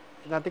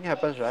 nothing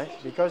happens, right?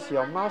 Because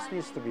your mouse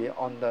needs to be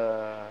on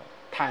the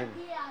time.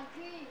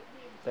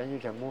 Then you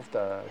can move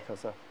the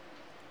cursor.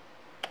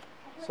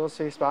 So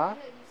spacebar.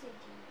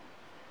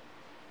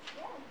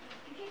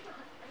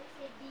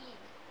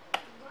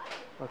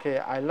 Okay,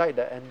 I like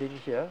the ending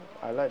here.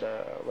 I like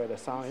where the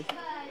sound is.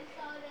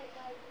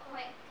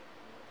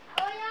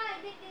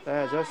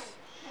 Then I just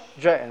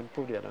drag and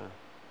pull it.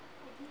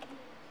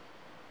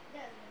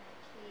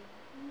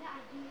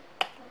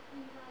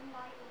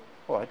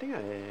 Oh, I think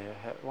I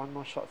had one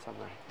more shot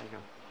somewhere. Hang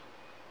on.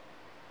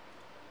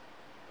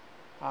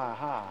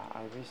 Aha,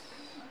 I missed.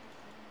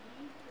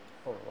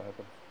 Oh, what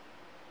happened?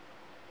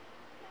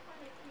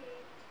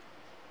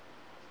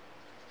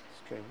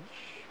 Strange.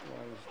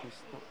 Why is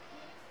this not?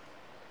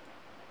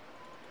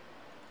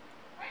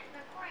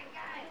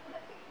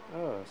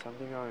 Oh,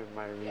 something wrong with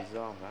my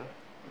resolve,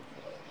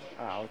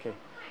 huh? Okay.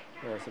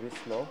 Yeah, it's a bit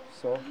slow.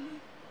 So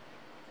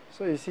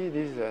you see,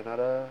 this is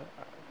another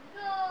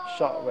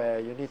shot where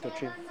you need to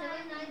trim.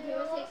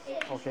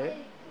 Okay.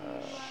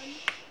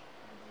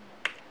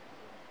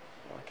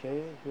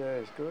 Okay, here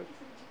is good.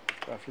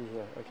 Roughly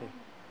here. Okay.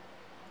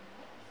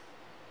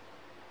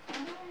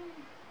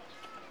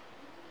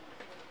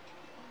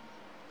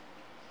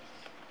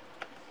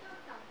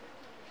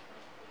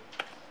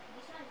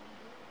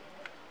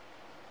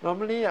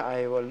 Normally,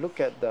 I will look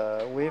at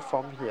the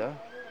waveform here.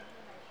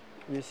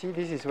 You see,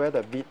 this is where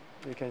the beat.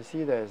 You can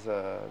see there's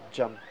a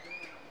jump.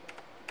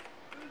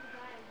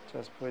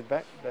 Just put it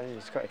back, then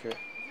it's quite accurate.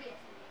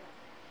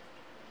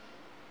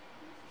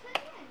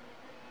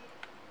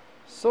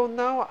 So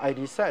now I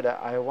decide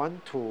that I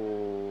want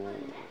to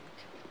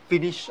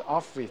finish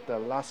off with the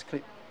last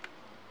clip.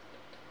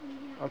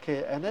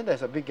 Okay, and then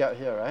there's a big gap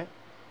here, right?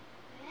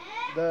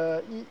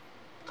 The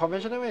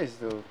conventional way is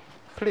to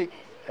click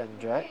and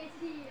drag.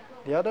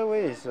 The other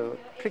way is to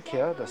click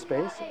here, the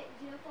space,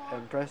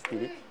 and press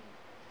delete.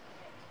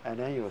 And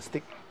then you will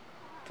stick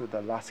to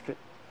the last clip.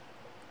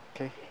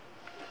 Okay.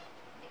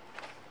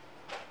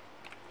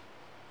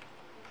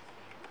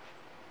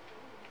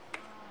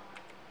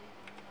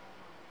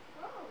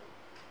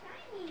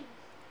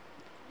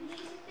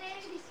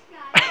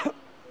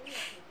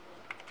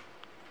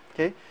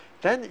 Okay.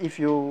 Then if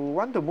you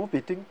want to move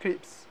between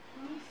clips,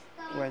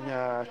 when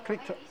you click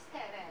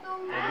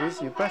on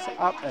this, you press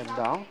up and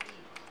down.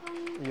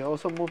 You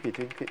also move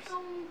between clips.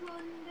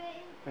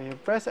 When you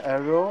press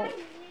arrow,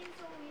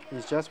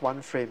 it's just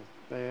one frame.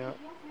 When you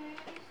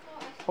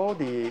hold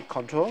the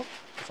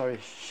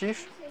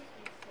shift,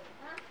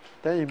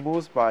 then it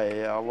moves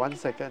by 1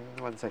 second,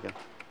 1 second.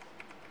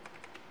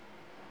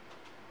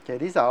 Okay,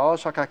 these are all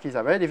shortcut keys.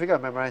 Are very difficult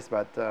to memorize,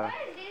 but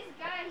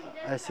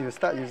as you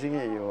start using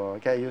it, you will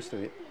get used to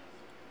it.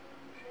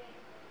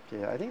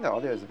 Okay, I think the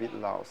audio is a bit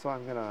loud, so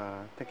I'm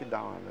gonna take it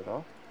down a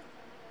little.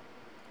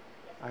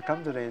 I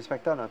come to the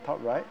inspector on the top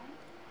right,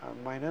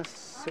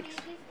 -6.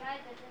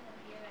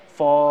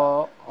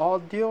 For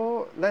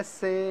audio, let's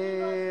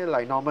say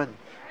like Norman,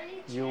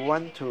 you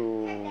want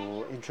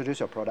to introduce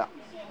your product,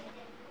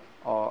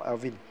 or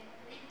Alvin.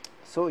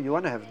 So you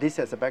want to have this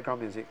as a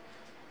background music.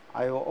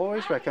 I will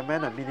always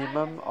recommend a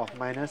minimum of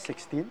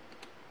 -16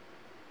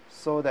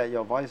 so that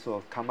your voice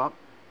will come up.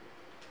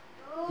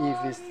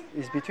 If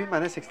it's between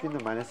 -16 to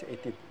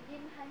 -18.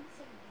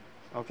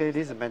 Okay,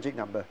 this is a magic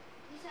number.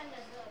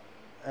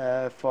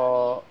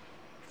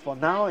 For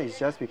now, it's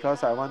just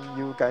because I want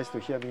you guys to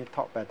hear me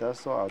talk better,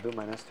 so I'll do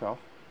 -12.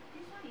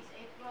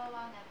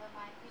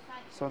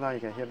 So now you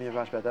can hear me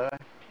much better,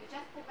 right? You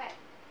just put back.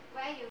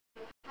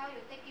 How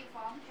you take it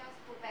from,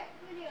 just put back.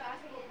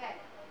 Just put back.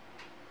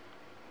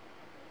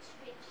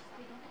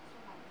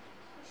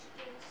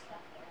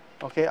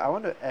 Okay, I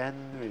want to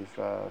end with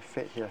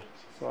fade here,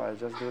 so I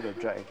just do the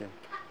drag again.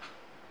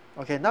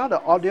 Okay, now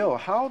the audio.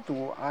 How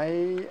do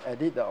I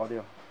edit the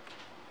audio?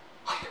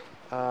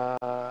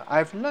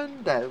 I've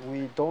learned that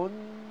we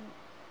don't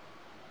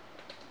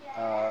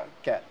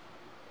get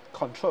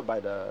controlled by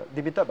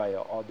limited by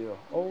your audio.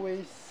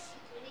 Always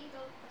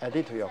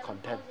edit to your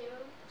content.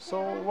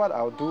 So what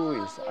I'll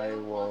do is I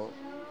will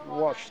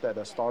watch that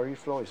the story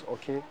flow is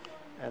okay,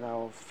 and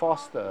I'll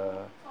force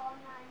the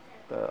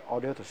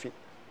audio to fit.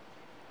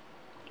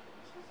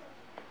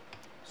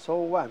 So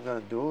what I'm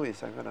gonna do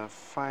is I'm gonna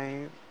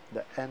find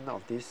the end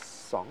of this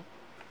song.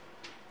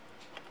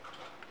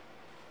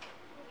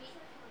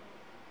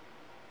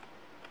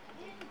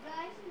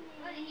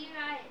 What did he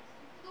write?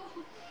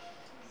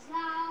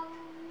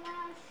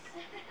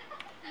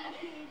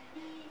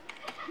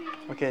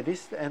 Okay,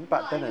 this end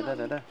part.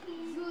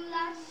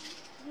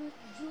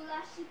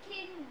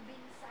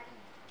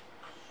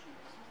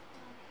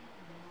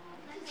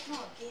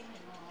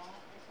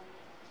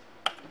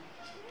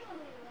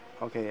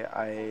 Okay,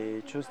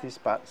 I choose this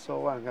part. So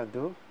what I'm gonna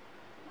do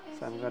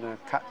is I'm gonna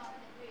cut.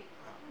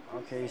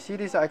 Okay, you see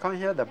this icon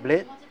here, the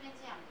blade.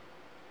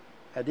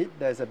 Edit.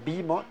 There's a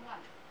B mode.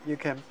 You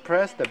can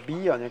press the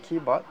B on your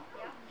keyboard.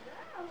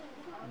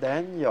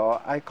 Then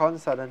your icon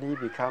suddenly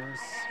becomes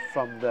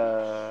from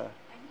the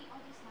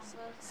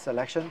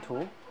selection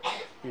tool.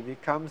 It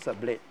becomes a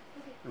blade,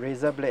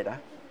 razor blade.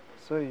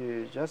 So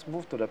you just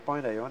move to the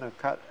point that you want to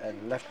cut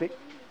and left click.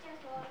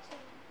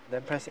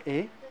 Then press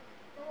A.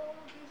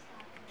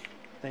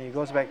 Then it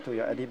goes back to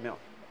your edit mode.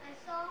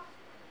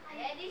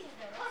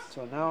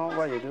 So now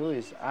what you do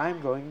is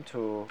I'm going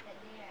to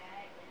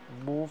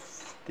move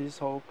this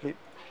whole clip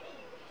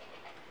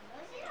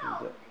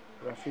to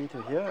roughly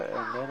to here,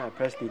 and then I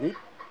press delete.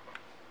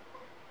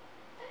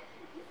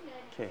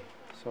 Okay,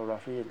 so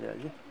roughly there.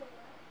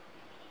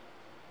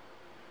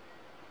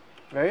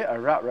 Very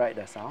abrupt, right,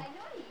 the sound?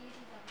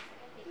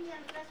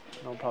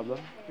 No problem.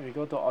 We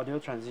go to audio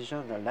transition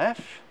on the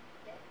left.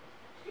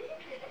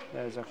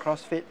 There's a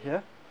crossfade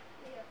here.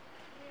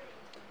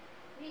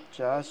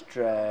 Just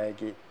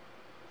drag it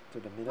to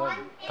the middle.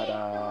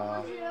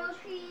 Ta-da!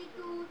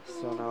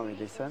 So now we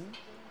listen.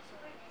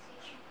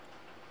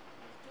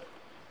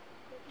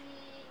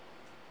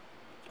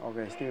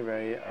 Okay, still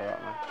very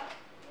abrupt.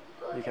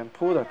 You can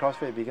pull the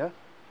crossfade bigger.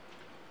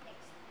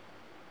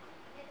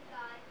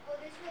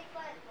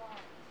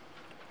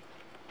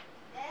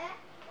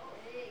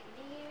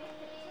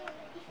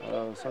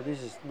 So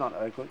this is not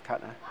a good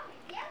cut.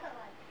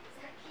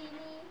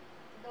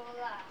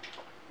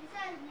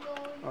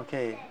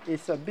 Okay,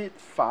 it's a bit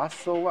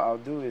fast, so what I'll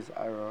do is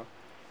I will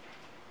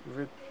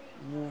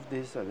remove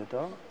this a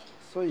little.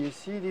 So you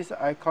see this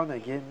icon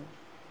again,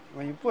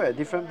 when you put at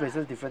different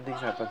places, different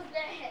things happen.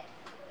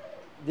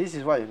 This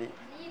is what you need.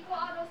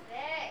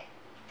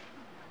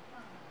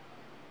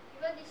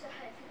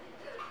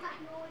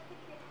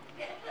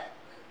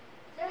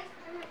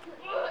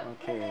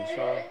 Okay,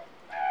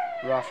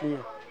 so roughly.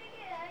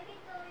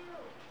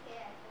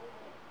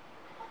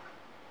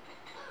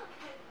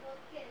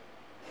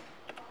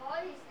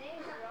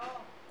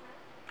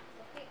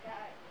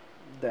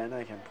 Then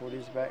I can pull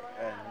this back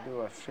and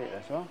do a fade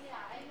as well.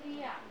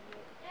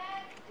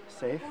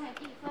 Save.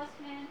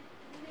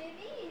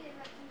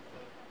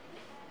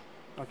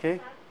 Okay.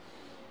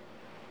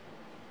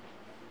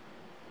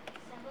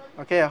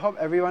 Okay, I hope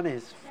everyone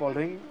is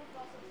following.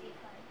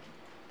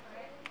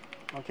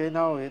 Okay,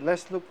 now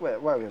let's look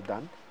at what we've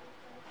done.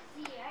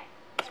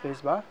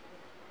 Spacebar.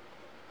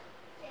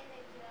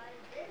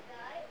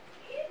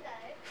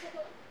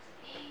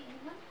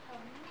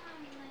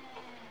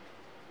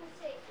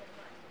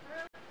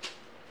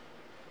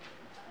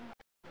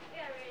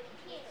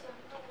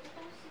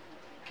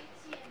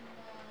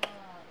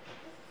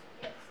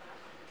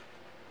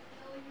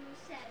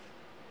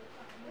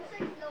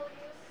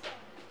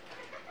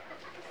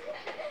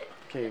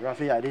 Okay,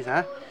 roughly like this.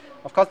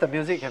 Of course, the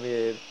music can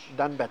be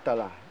done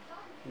better.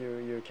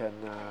 You can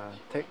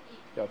take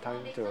your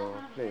time to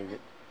play with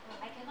it.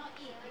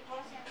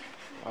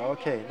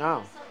 Okay,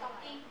 now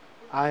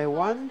I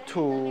want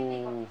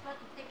to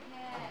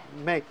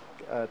make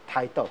a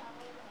title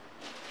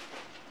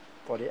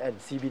for the end,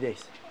 CB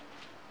Days.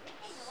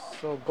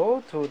 So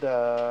go to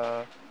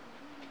the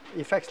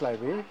effects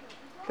library,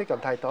 click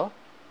on title,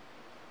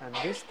 and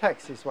this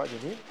text is what you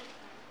need.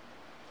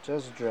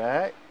 Just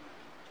drag,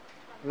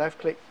 left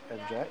click and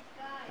drag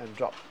and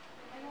drop.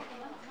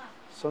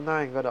 So now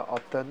I'm going to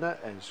alternate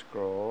and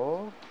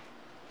scroll.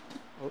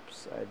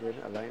 Oops, I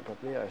didn't align it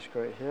properly. I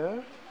scroll it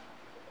here.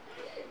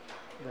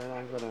 Then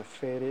I'm going to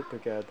fade it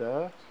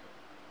together.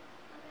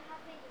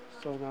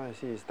 So now you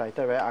see it's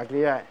title very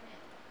ugly, right?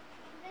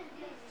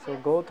 So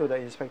go to the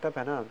inspector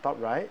panel on top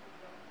right.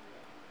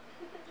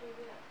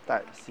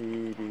 Type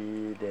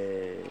CB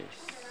Days.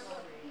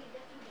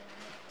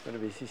 It's going to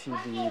be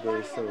CCB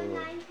Days soon.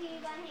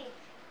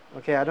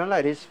 Okay, I don't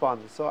like this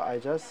font, so I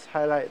just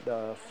highlight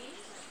the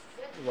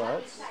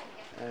words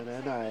and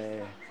then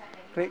I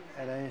click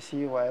and then you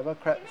see whatever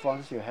crap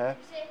fonts you have,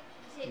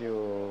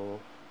 you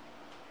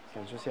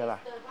can choose here.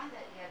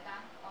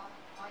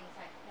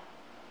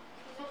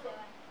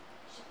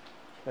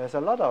 There's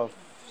a lot of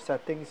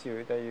settings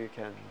that you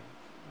can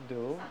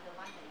do.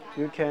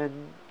 You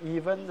can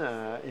even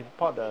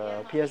import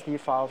the PSD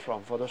file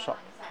from Photoshop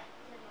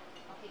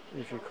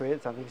if you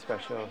create something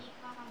special.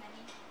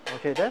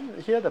 Okay,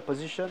 then here the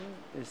position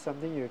is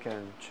something you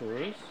can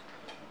choose.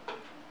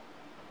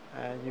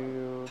 And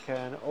you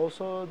can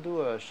also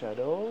do a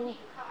shadow,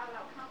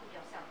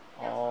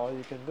 or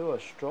you can do a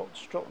stroke.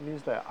 Stroke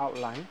means the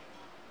outline.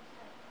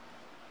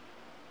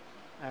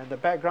 And the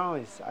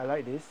background is, I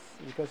like this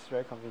because it's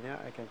very convenient.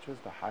 I can choose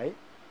the height.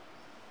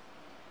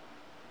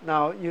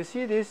 Now you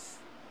see this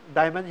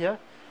diamond here.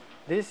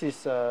 This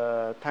is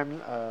a time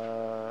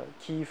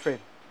keyframe.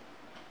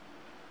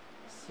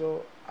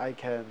 So I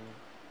can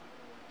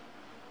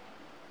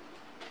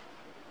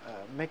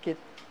make it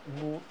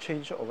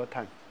change over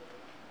time.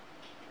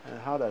 And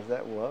how does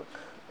that work?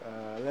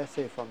 Let's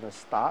say from the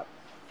start.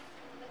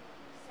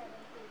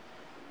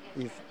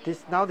 If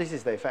this now this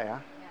is the effect, huh?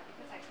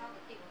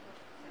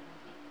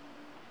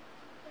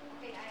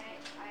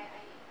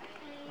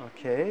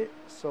 Okay,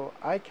 so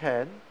I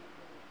can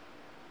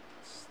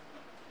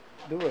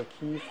do a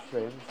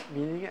keyframe,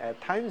 meaning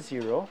at time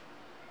 0.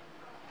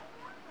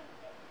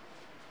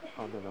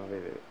 Oh no,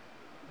 wait.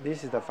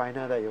 This is the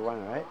final that you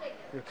want, right?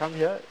 You come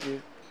here,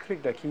 you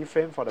click the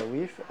keyframe for the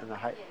width and the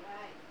height.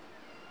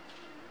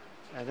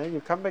 And then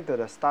you come back to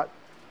the start,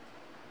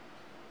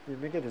 you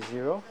make it to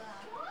 0.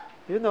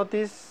 You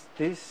notice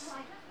these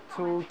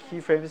two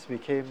keyframes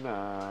became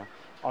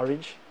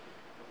orange.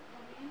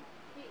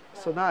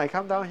 So now I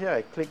come down here,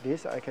 I click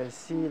this, I can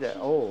see that,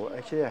 oh,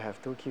 actually I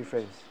have two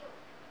keyframes.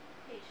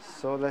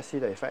 So let's see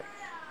the effect.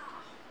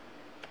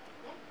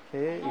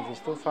 Okay, if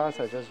it's too fast,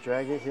 I just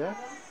drag it here.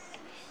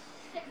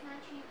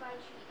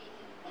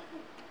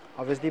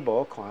 Obviously,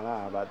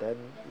 but then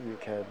you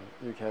can,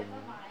 you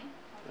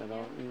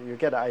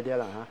get the idea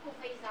lah, huh?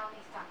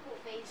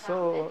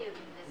 So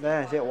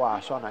then I said, wow,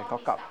 Sean, I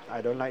cock up.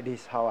 I don't like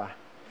this. How ah?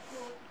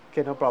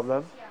 Okay, no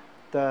problem.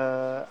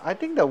 I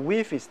think the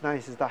width is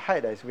nice. It's the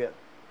height that is weird.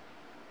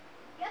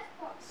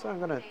 So I'm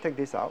gonna take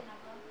this out,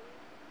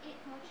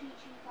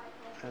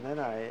 and then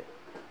I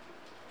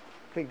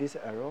click this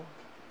arrow.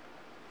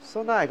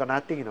 So now I got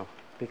nothing,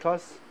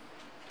 because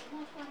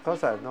I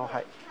have no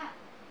height.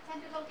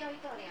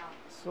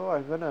 So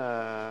I'm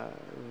gonna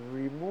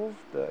remove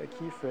the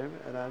keyframe,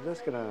 and I'm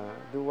just gonna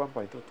do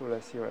 1.22.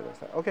 Let's see what it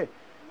looks like. Okay,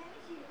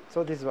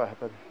 so this is what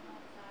happened.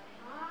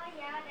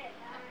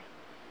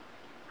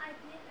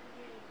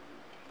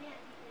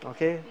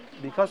 Okay,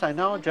 because I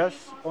now just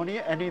only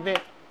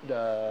animate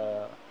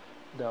the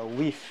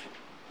width.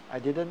 I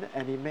didn't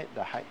animate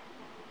the height.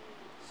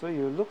 So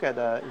you look at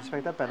the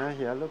inspector panel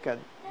here, look at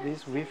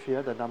this width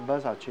here, the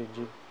numbers are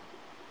changing.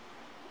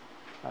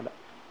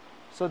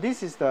 So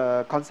this is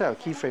the concept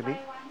of keyframing.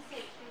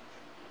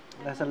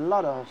 There's a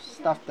lot of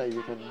stuff that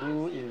you can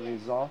do in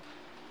Resolve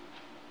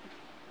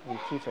with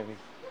keyframing.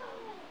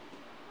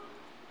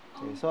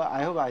 Okay, so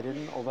I hope I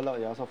didn't overload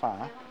you so far.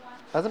 Huh?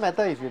 Doesn't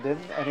matter if you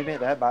didn't animate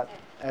that, but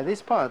at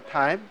this point of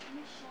time,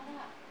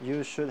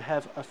 you should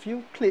have a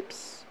few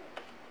clips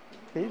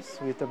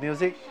with the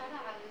music.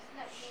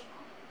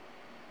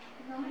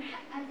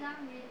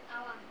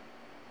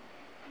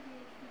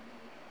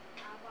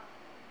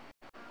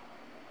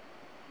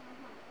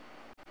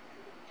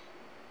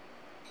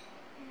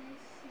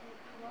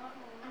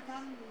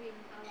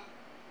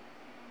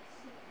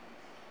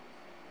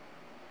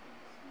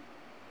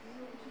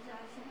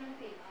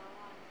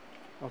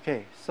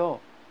 Okay, so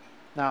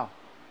now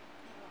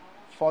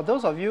for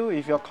those of you,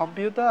 if your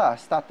computer are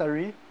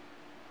stuttery,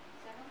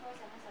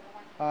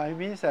 it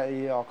means that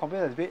your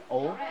computer is a bit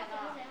old.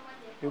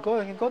 You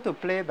can go to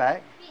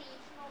playback,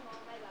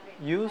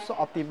 use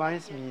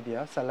optimize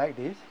media, select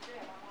this,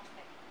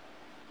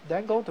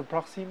 then go to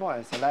proxy mode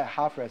and select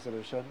half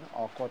resolution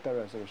or quarter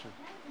resolution.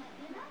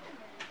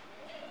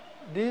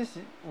 This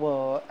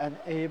will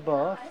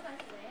enable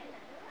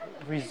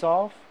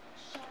Resolve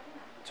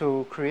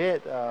to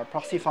create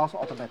proxy files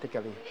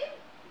automatically.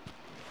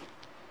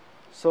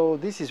 So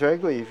this is very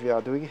good if you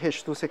are doing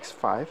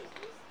H.265,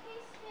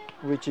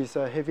 which is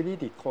a heavily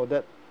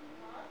encoded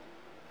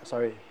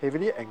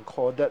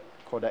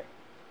codec,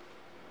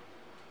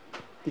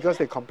 because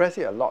they compress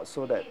it a lot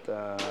so that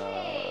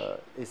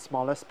it's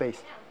smaller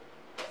space.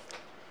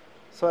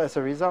 So as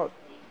a result,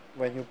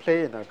 when you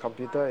play in a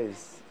computer, in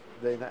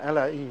the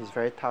LLE is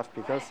very tough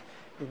because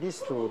it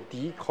needs to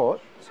decode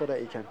so that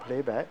it can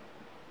play back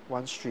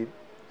one stream.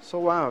 So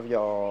one of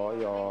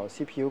your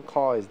CPU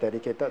core is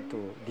dedicated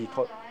to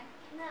decode,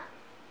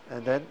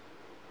 and then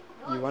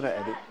you want to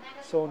edit.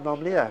 So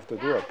normally I have to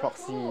do a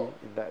proxy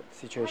in that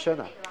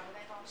situation.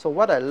 So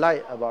what I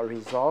like about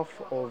Resolve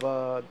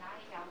over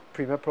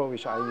Premiere Pro,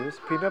 which I use,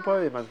 Premiere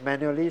Pro you must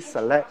manually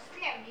select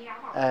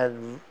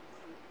and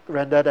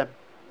render them.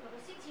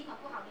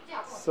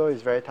 So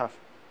it's very tough.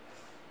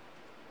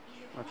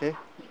 Okay.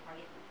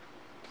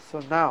 So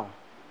now,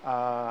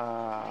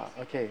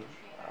 okay,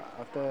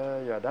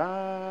 after you're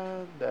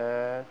done,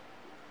 then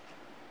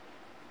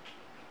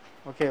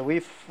okay,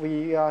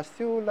 we are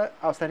still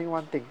outstanding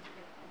one thing,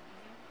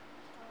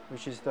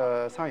 which is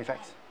the sound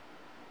effects.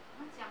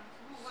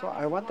 So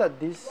I wanted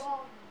this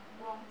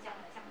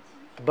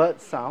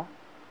bird sound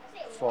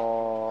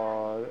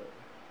from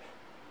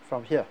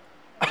here.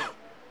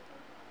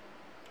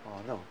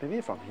 Oh no,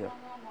 maybe from here.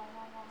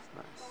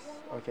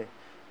 Okay,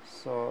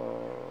 so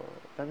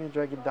let me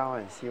drag it down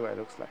and see what it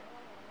looks like.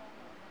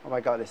 Oh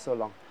my god, it's so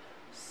long.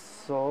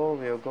 So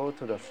we'll go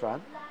to the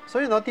front. So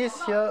you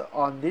notice here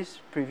on this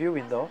preview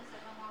window,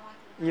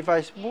 if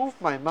I move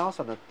my mouse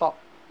on the top,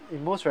 it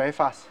moves very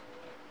fast.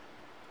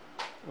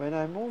 When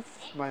I move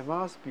my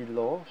mouse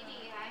below,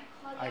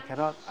 I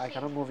cannot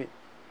move it.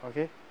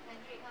 Okay?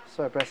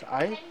 So I press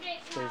I,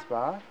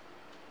 spacebar.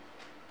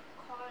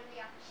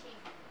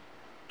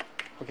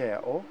 Okay,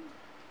 O,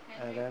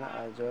 and then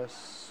I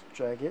just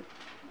drag it.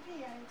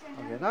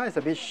 Okay, now it's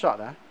a bit short,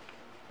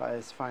 but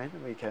it's fine.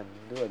 We can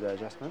do the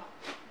adjustment.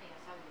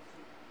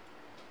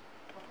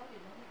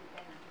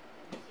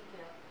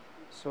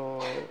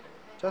 So,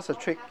 just a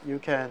trick. You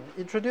can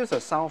introduce a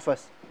sound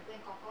first.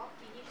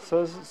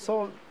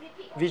 So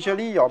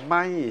visually, your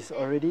mind is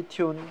already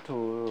tuned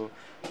to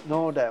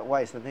know that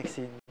what is the next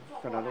scene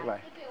gonna look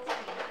like.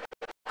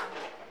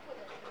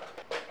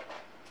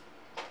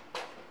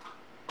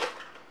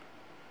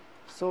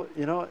 So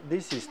you know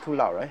this is too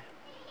loud, right?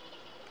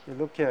 You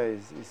look here,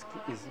 is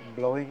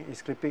blowing,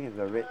 is clipping in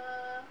the red.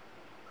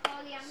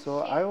 So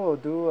I will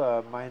do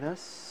a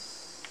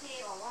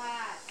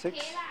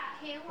 -6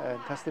 and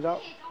test it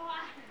out.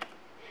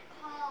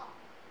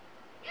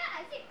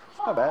 It's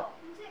not bad.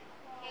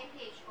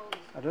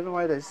 I don't know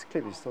why this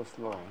clip is so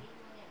slow.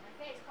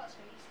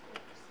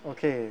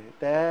 Okay,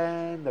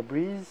 then the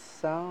breeze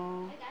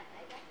sound.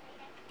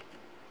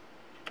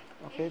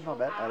 Okay, not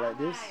bad. I like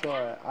this. So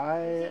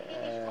I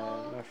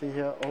and roughly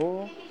here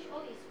O.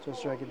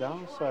 Just drag it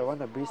down. So I want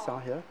the breeze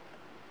sound here.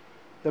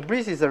 The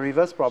breeze is a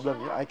reverse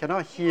problem. I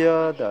cannot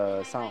hear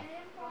the sound.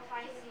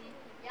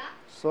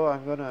 So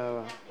I'm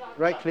gonna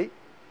right click,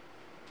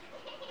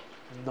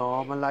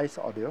 normalize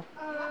audio.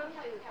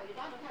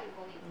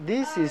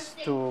 This is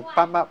to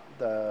pump up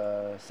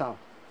the sound.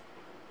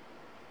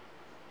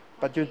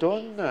 But you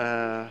don't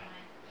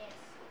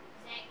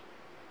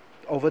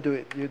overdo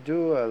it. You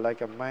do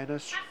like a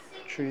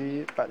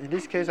 -3, but in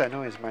this case I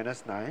know it's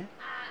 -9.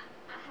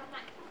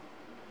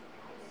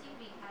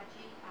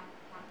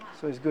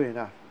 So it's good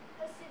enough.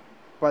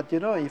 But you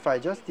know, if I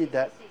just did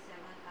that,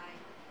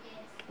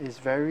 it's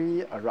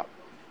very abrupt.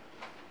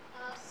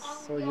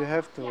 So you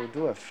have to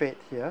do a fade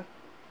here.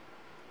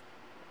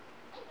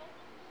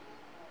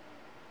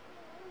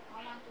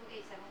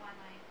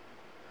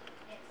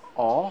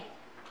 Or,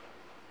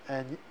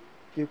 and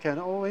you can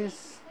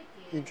always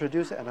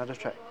introduce another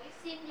track.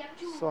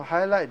 So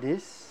highlight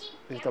this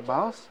with the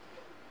mouse,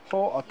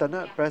 hold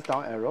alternate, press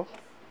down arrow.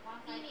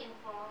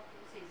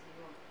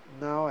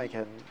 Now I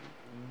can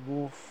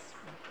move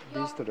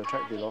this to the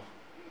track below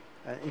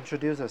and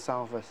introduce the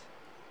sound first.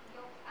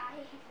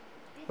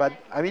 But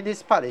I mean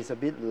this part is a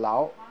bit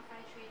loud.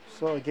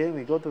 So again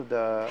we go to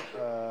the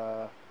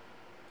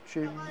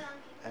trim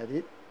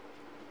edit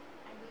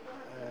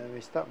and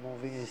we start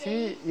moving. You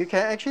see, you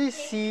can actually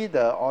see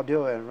the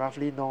audio and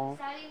roughly know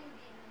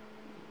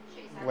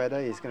whether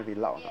it's going to be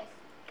loud or not.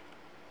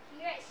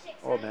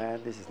 Oh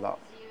man, this is loud.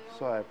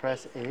 So I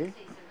press A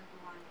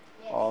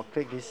or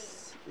click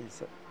this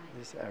insert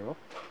this arrow.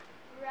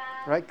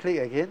 Right click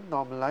again,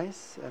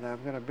 normalize, and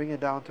I'm going to bring it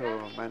down to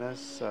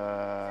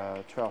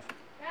 -12.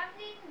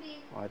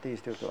 Oh, I think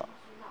it's still too loud.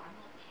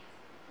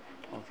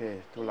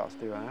 Okay, too loud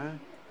still.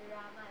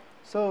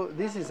 So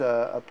this is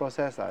a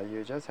process.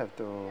 You just have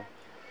to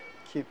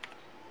keep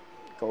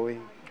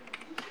going.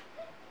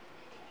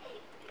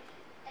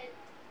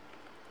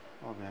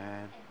 Oh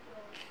man.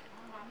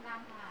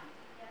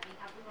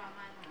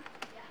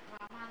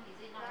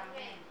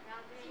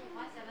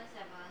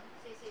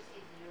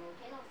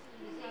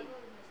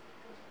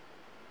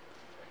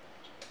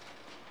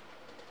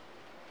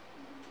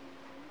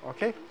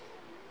 Okay,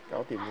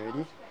 搞掂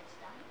already.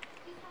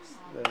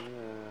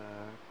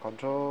 Then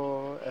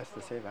Control S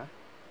the same.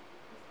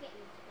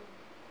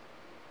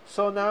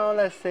 So now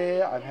let's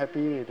say I'm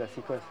happy with the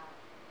sequence.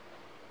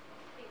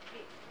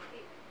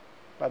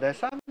 But there's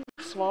some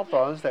small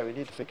problems that we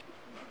need to fix.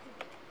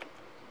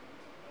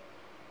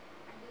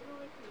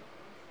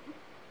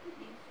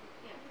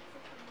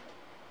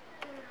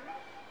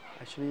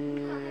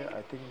 Actually,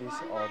 I think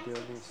this audio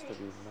needs to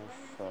be moved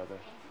further.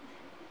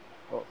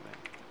 Oh man.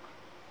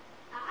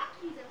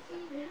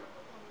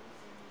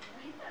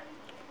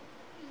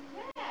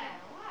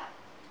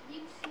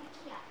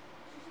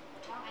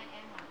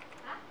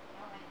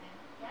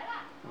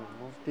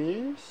 Move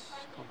this,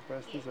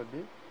 compress this a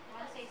bit.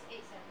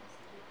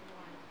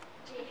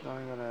 Now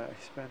I'm gonna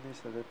expand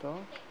this a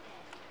little.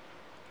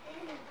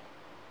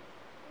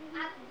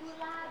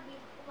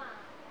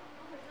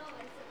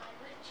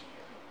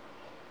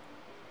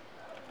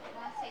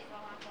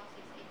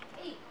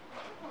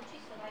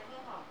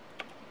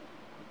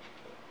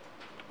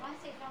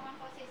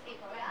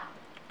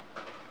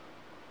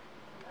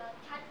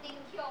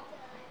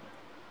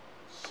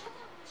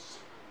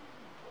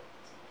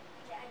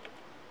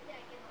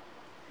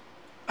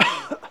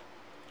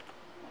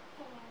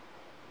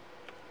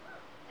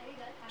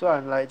 So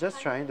I'm like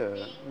just trying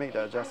to make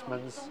the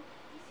adjustments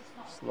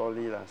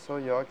slowly lah, so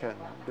you all can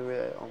do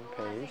it at your own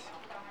pace.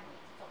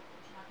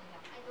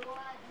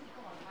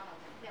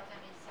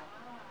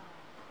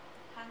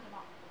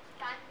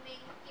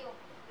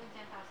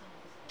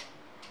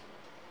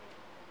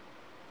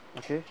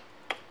 Okay.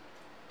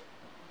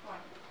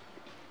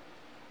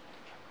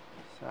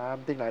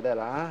 Something like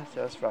that,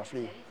 just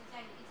roughly.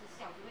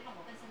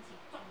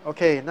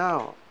 Okay,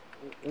 now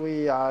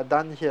we are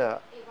done here.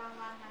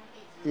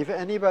 If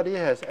anybody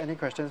has any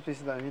questions,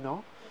 please let me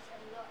know.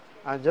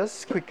 I'm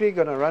just quickly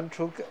going to run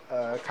through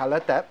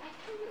color tab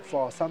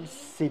for some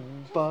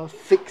simple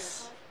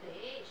fix.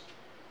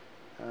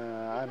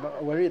 I'm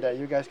worried that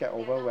you guys get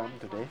overwhelmed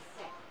today.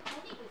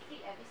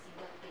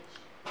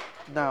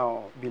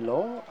 Now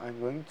below, I'm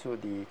going to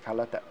the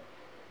color tab.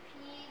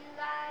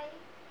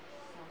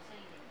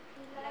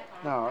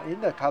 Now in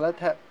the color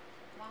tab,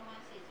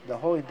 the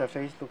whole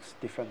interface looks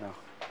different now.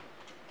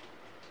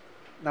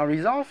 Now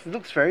Resolve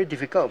looks very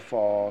difficult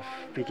for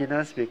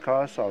beginners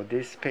because of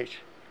this page.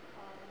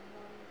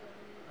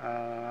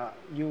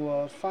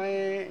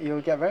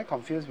 You'll get very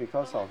confused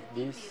because of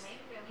this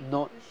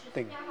node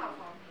thing.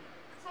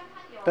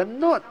 The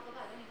node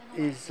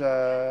is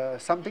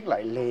something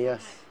like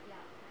layers.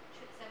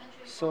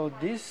 So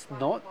this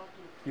node,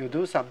 you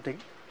do something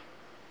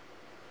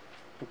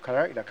to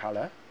correct the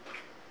color,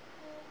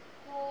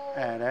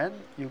 and then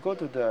you go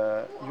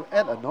to you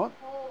add a node,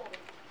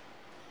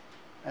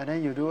 and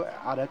then you do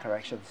other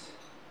corrections.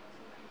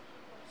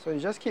 So you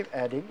just keep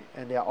adding,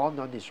 and they are all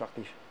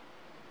non-destructive.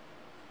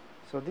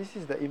 So this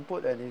is the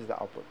input and this is the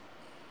output.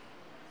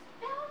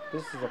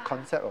 This is the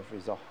concept of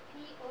Resolve.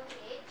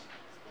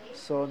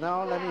 So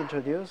now let me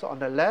introduce. On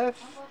the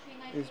left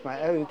is my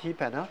LUT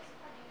panel.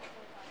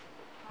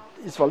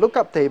 It's for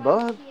lookup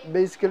table.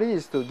 Basically,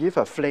 it's to give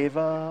a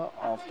flavor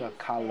of the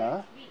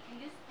color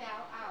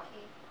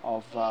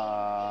of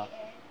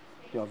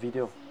your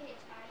video.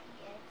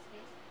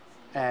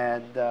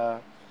 And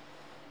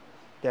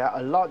there are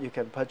a lot you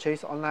can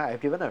purchase online. I've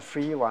given a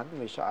free one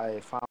which I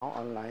found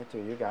online to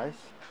you guys,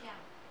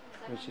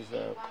 which is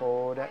a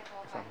codec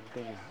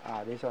something.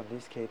 This one,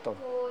 this K-tone.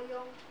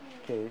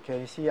 Okay,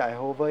 can you see I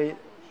hover it,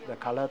 the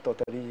color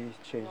totally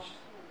changed.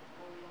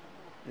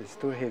 It's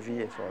too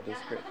heavy for this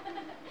grade.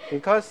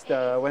 Because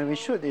when we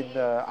shoot in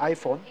the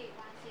iPhone,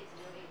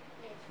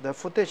 the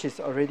footage is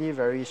already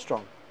very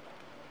strong.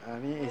 I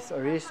mean, it's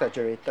already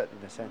saturated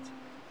in a sense.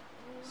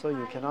 So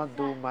you cannot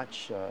do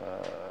much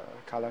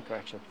color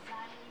correction.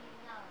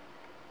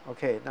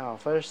 Okay, now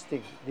first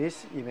thing,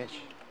 this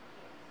image.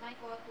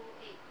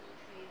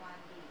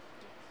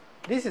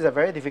 This is a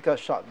very difficult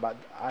shot, but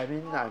I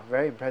mean, I'm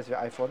very impressed with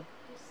iPhone.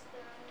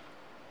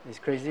 It's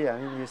crazy. I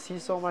mean, you see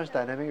so much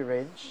dynamic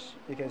range.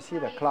 You can see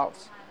the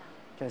clouds,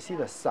 you can see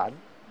the sun,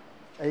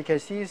 and you can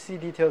see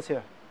details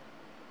here.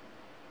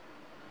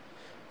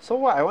 So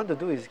what I want to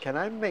do is, can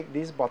I make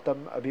this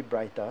bottom a bit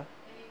brighter?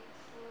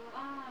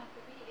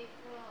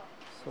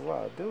 So what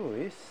I'll do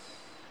is,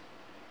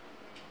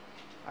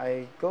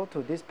 I go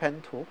to this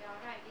pen tool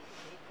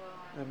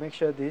and make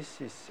sure this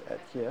is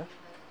at here,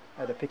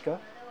 at the picker.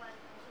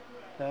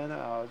 Then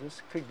I'll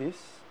just click this.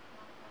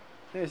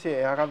 Then you see,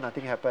 how come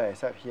nothing happened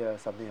except here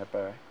something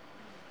happened, right?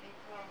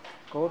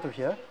 Go to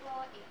here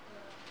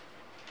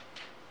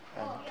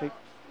and click.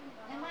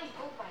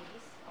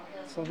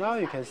 So now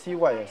you can see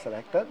what you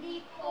selected.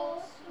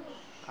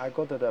 I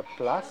go to the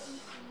plus.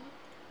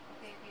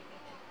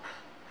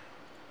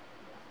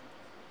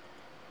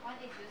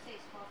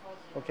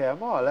 Okay, I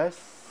more or less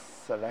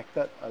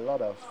selected a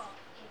lot of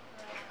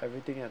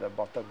everything at the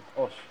bottom.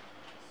 Oh,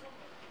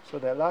 so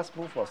that last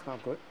move was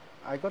not good.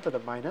 I go to the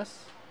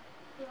minus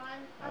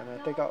and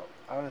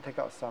I want to take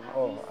out some.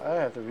 Oh, I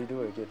have to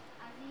redo again.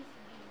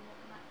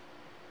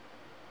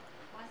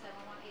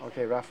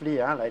 Okay, roughly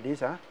like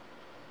this.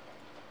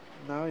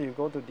 Now you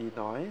go to the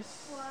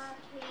noise.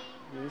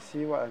 You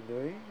see what I'm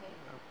doing?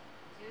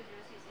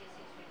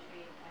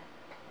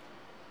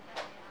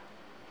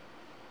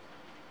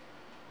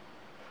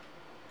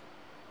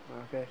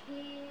 Okay.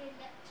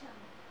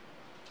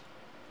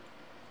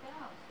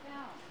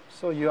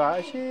 So you are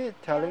actually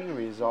telling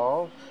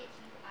Resolve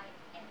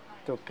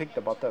to pick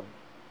the bottom.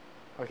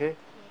 Okay?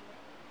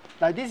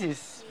 Like this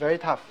is very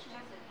tough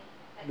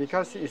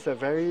because it's a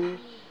very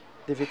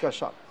difficult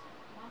shot.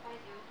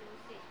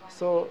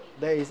 So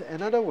there is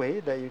another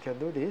way that you can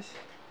do this.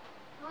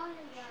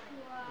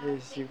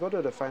 Is you go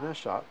to the final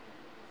shot,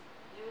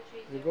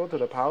 you go to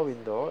the power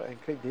window and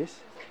click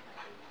this.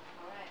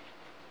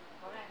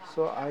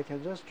 So I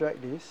can just drag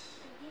this.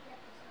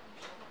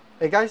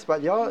 Hey guys,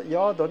 but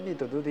y'all don't need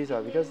to do this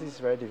because this is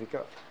very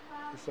difficult.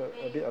 It's a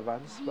bit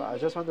advanced, but I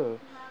just want to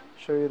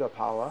show you the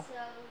power.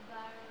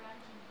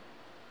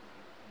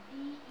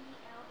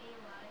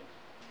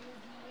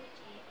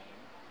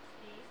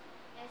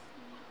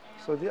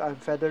 So I'm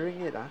feathering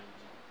it.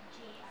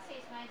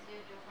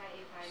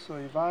 So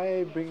if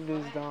I bring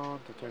this down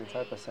to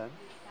 25%,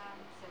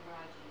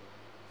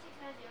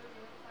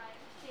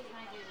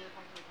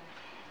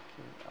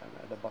 I'm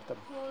at the bottom.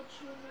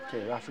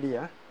 Okay, roughly.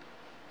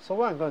 So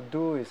what I'm going to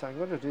do is I'm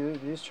going to do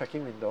this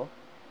tracking window.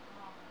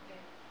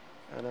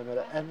 And I'm at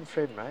the end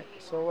frame, right?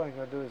 So what I'm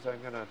going to do is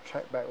I'm going to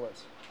track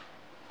backwards.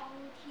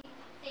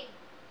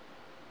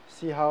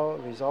 See how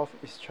Resolve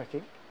is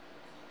tracking?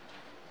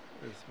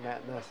 It's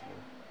madness,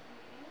 man.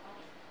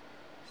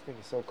 This thing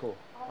is so cool.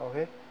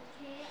 Okay.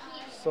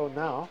 So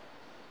now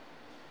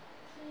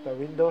the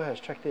window has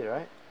checked it,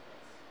 right?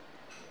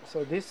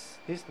 So this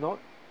node,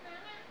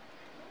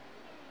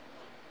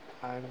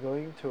 I'm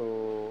going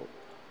to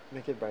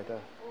make it brighter.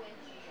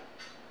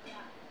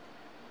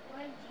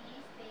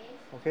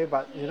 Okay,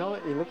 but you know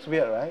it looks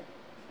weird, right?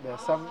 There are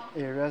some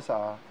areas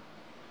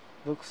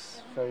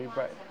looks very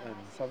bright and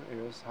some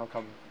areas how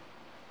come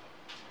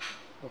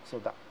look so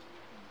dark.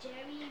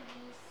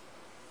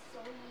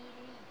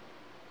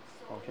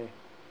 Okay,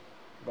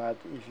 but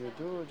if you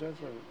do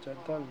just a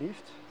gentle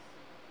lift,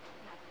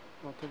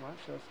 not too much,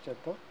 just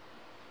gentle,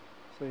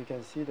 so you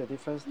can see the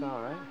difference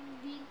now, right?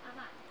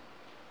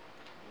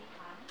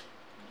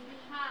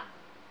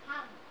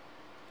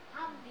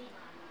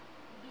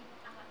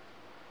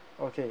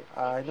 Okay,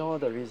 I know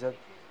the reason.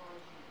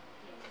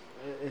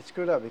 It's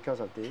screwed up because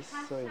of this.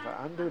 So if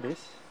I undo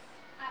this,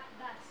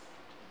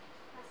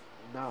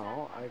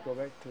 now I go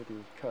back to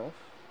the curve.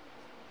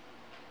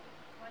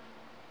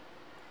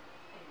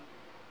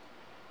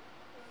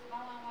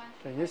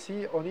 Can you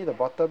see only the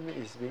bottom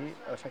is being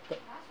affected?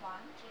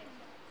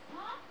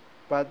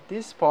 But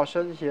this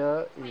portion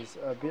here is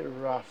a bit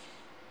rough.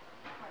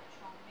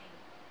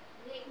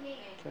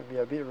 Can be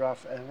a bit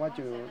rough, and what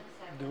you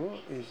do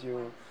is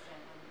you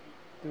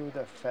do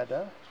the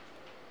feather.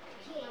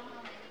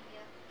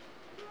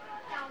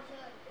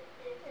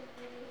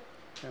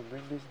 And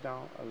bring this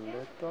down a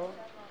little.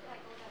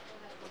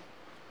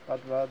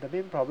 But the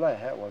main problem I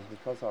had was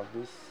because of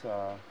this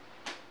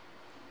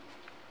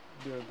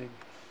building.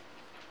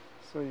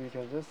 So you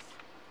can just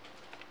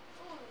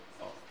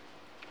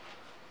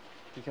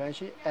you can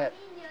actually add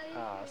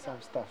some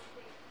stuff.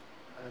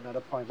 Another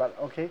point, but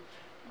okay,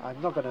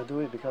 I'm not gonna do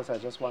it because I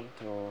just want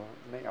to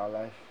make our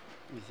life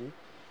easy.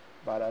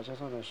 But I just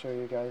want to show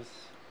you guys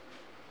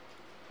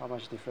how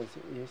much difference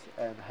it is,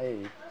 and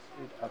hey,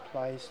 it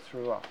applies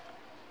throughout.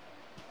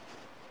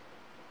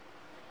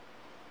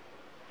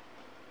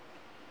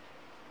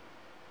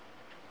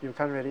 You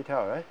can't really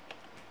tell, right?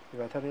 If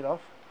I turn it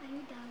off, Are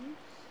you done?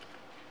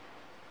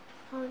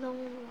 How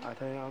long? I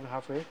turn it on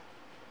halfway.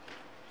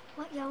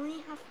 What, you're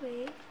only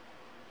halfway?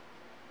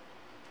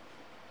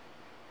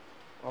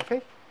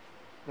 Okay,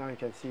 now you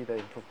can see the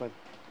improvement.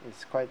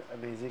 It's quite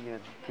amazing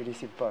and pretty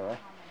simple, right?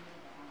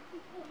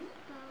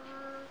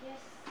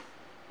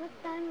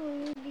 What time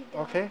will you be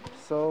done? Okay,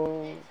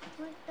 so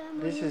What time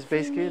will this you is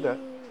basically finish?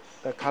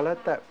 the color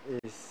tab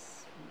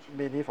is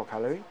mainly for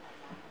coloring.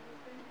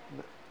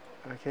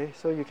 Okay,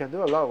 so you can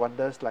do a lot of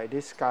wonders like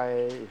this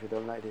sky. If you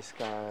don't like this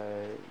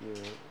sky, you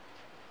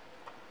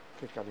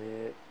click on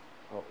it.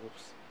 Oh,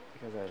 oops,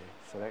 because I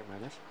select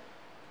minus.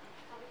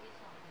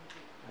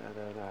 And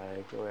then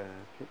I go and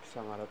pick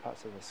some other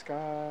parts of the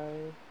sky.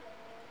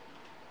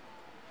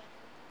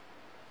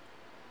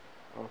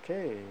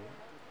 Okay,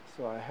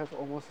 so I have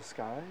almost the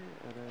sky,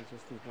 and then I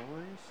just need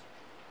noise.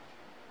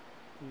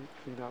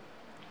 Clean up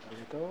a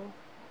little.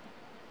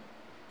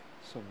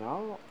 So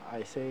now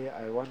I say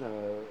I want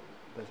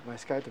my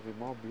sky to be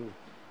more blue.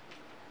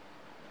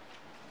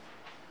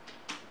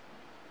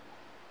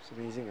 It's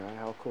amazing, right?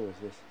 How cool is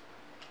this?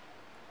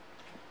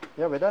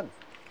 Yeah, we're done.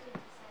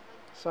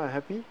 So I'm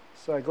happy.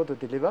 So I go to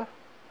deliver.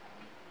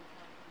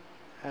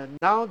 And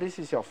now this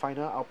is your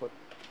final output.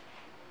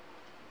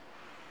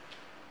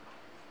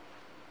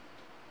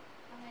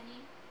 How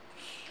many?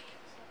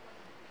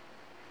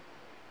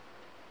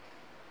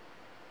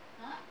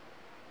 Huh?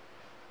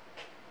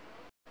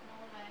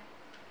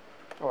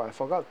 No, Oh, I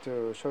forgot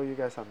to show you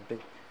guys something.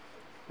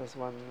 Just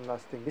one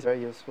last thing. This is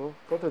very useful.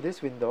 Go to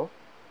this window.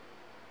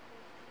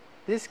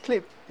 This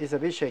clip is a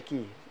bit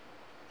shaky.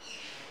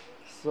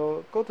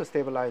 So go to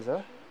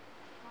stabilizer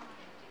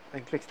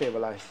and click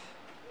stabilize.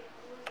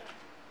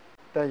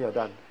 Then you're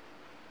done.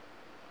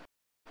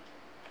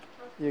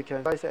 You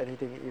can stabilize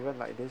anything, even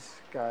like this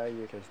guy,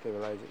 you can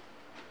stabilize it.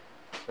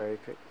 It's very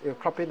quick. It'll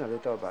crop in a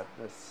little, but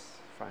that's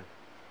fine.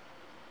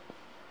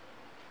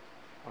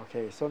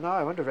 Okay, so now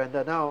I want to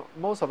render. Now,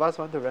 most of us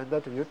want to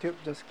render to YouTube.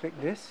 Just click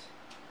this.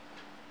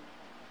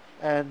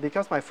 And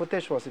because my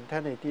footage was in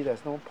 1080,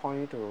 there's no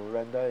point to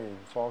render in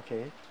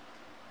 4K.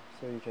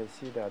 So you can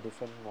see there are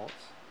different modes.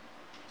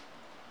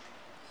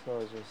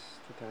 So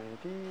just to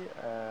 1080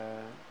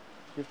 and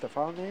give the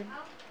file name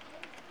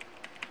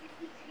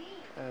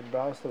and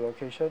browse the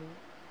location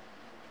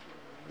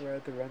where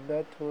to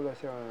render to.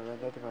 Let's say I want to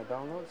render to my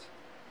downloads.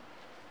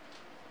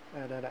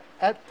 And then I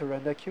add to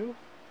render queue,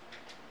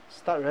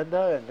 start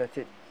render, and that's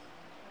it.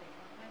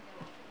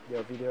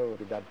 Your video will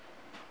be done.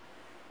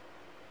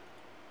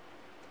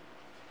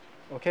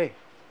 Okay.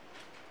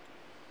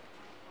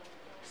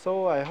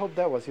 So I hope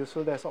that was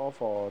useful. That's all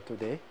for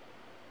today.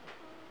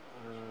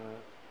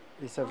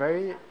 It's a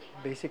very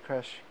basic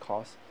crash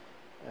course,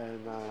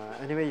 and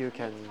anyway, you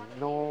can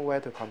know where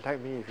to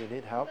contact me if you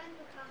need help.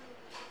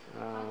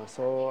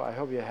 So I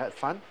hope you had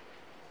fun.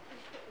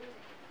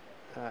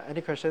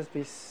 Any questions,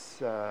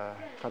 please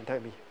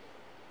contact me.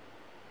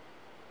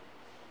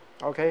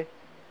 Okay.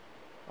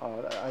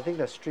 I think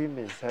the stream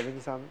is having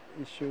some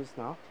issues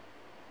now.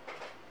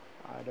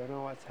 I don't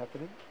know what's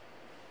happening.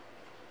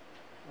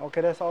 Okay,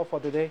 that's all for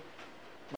today.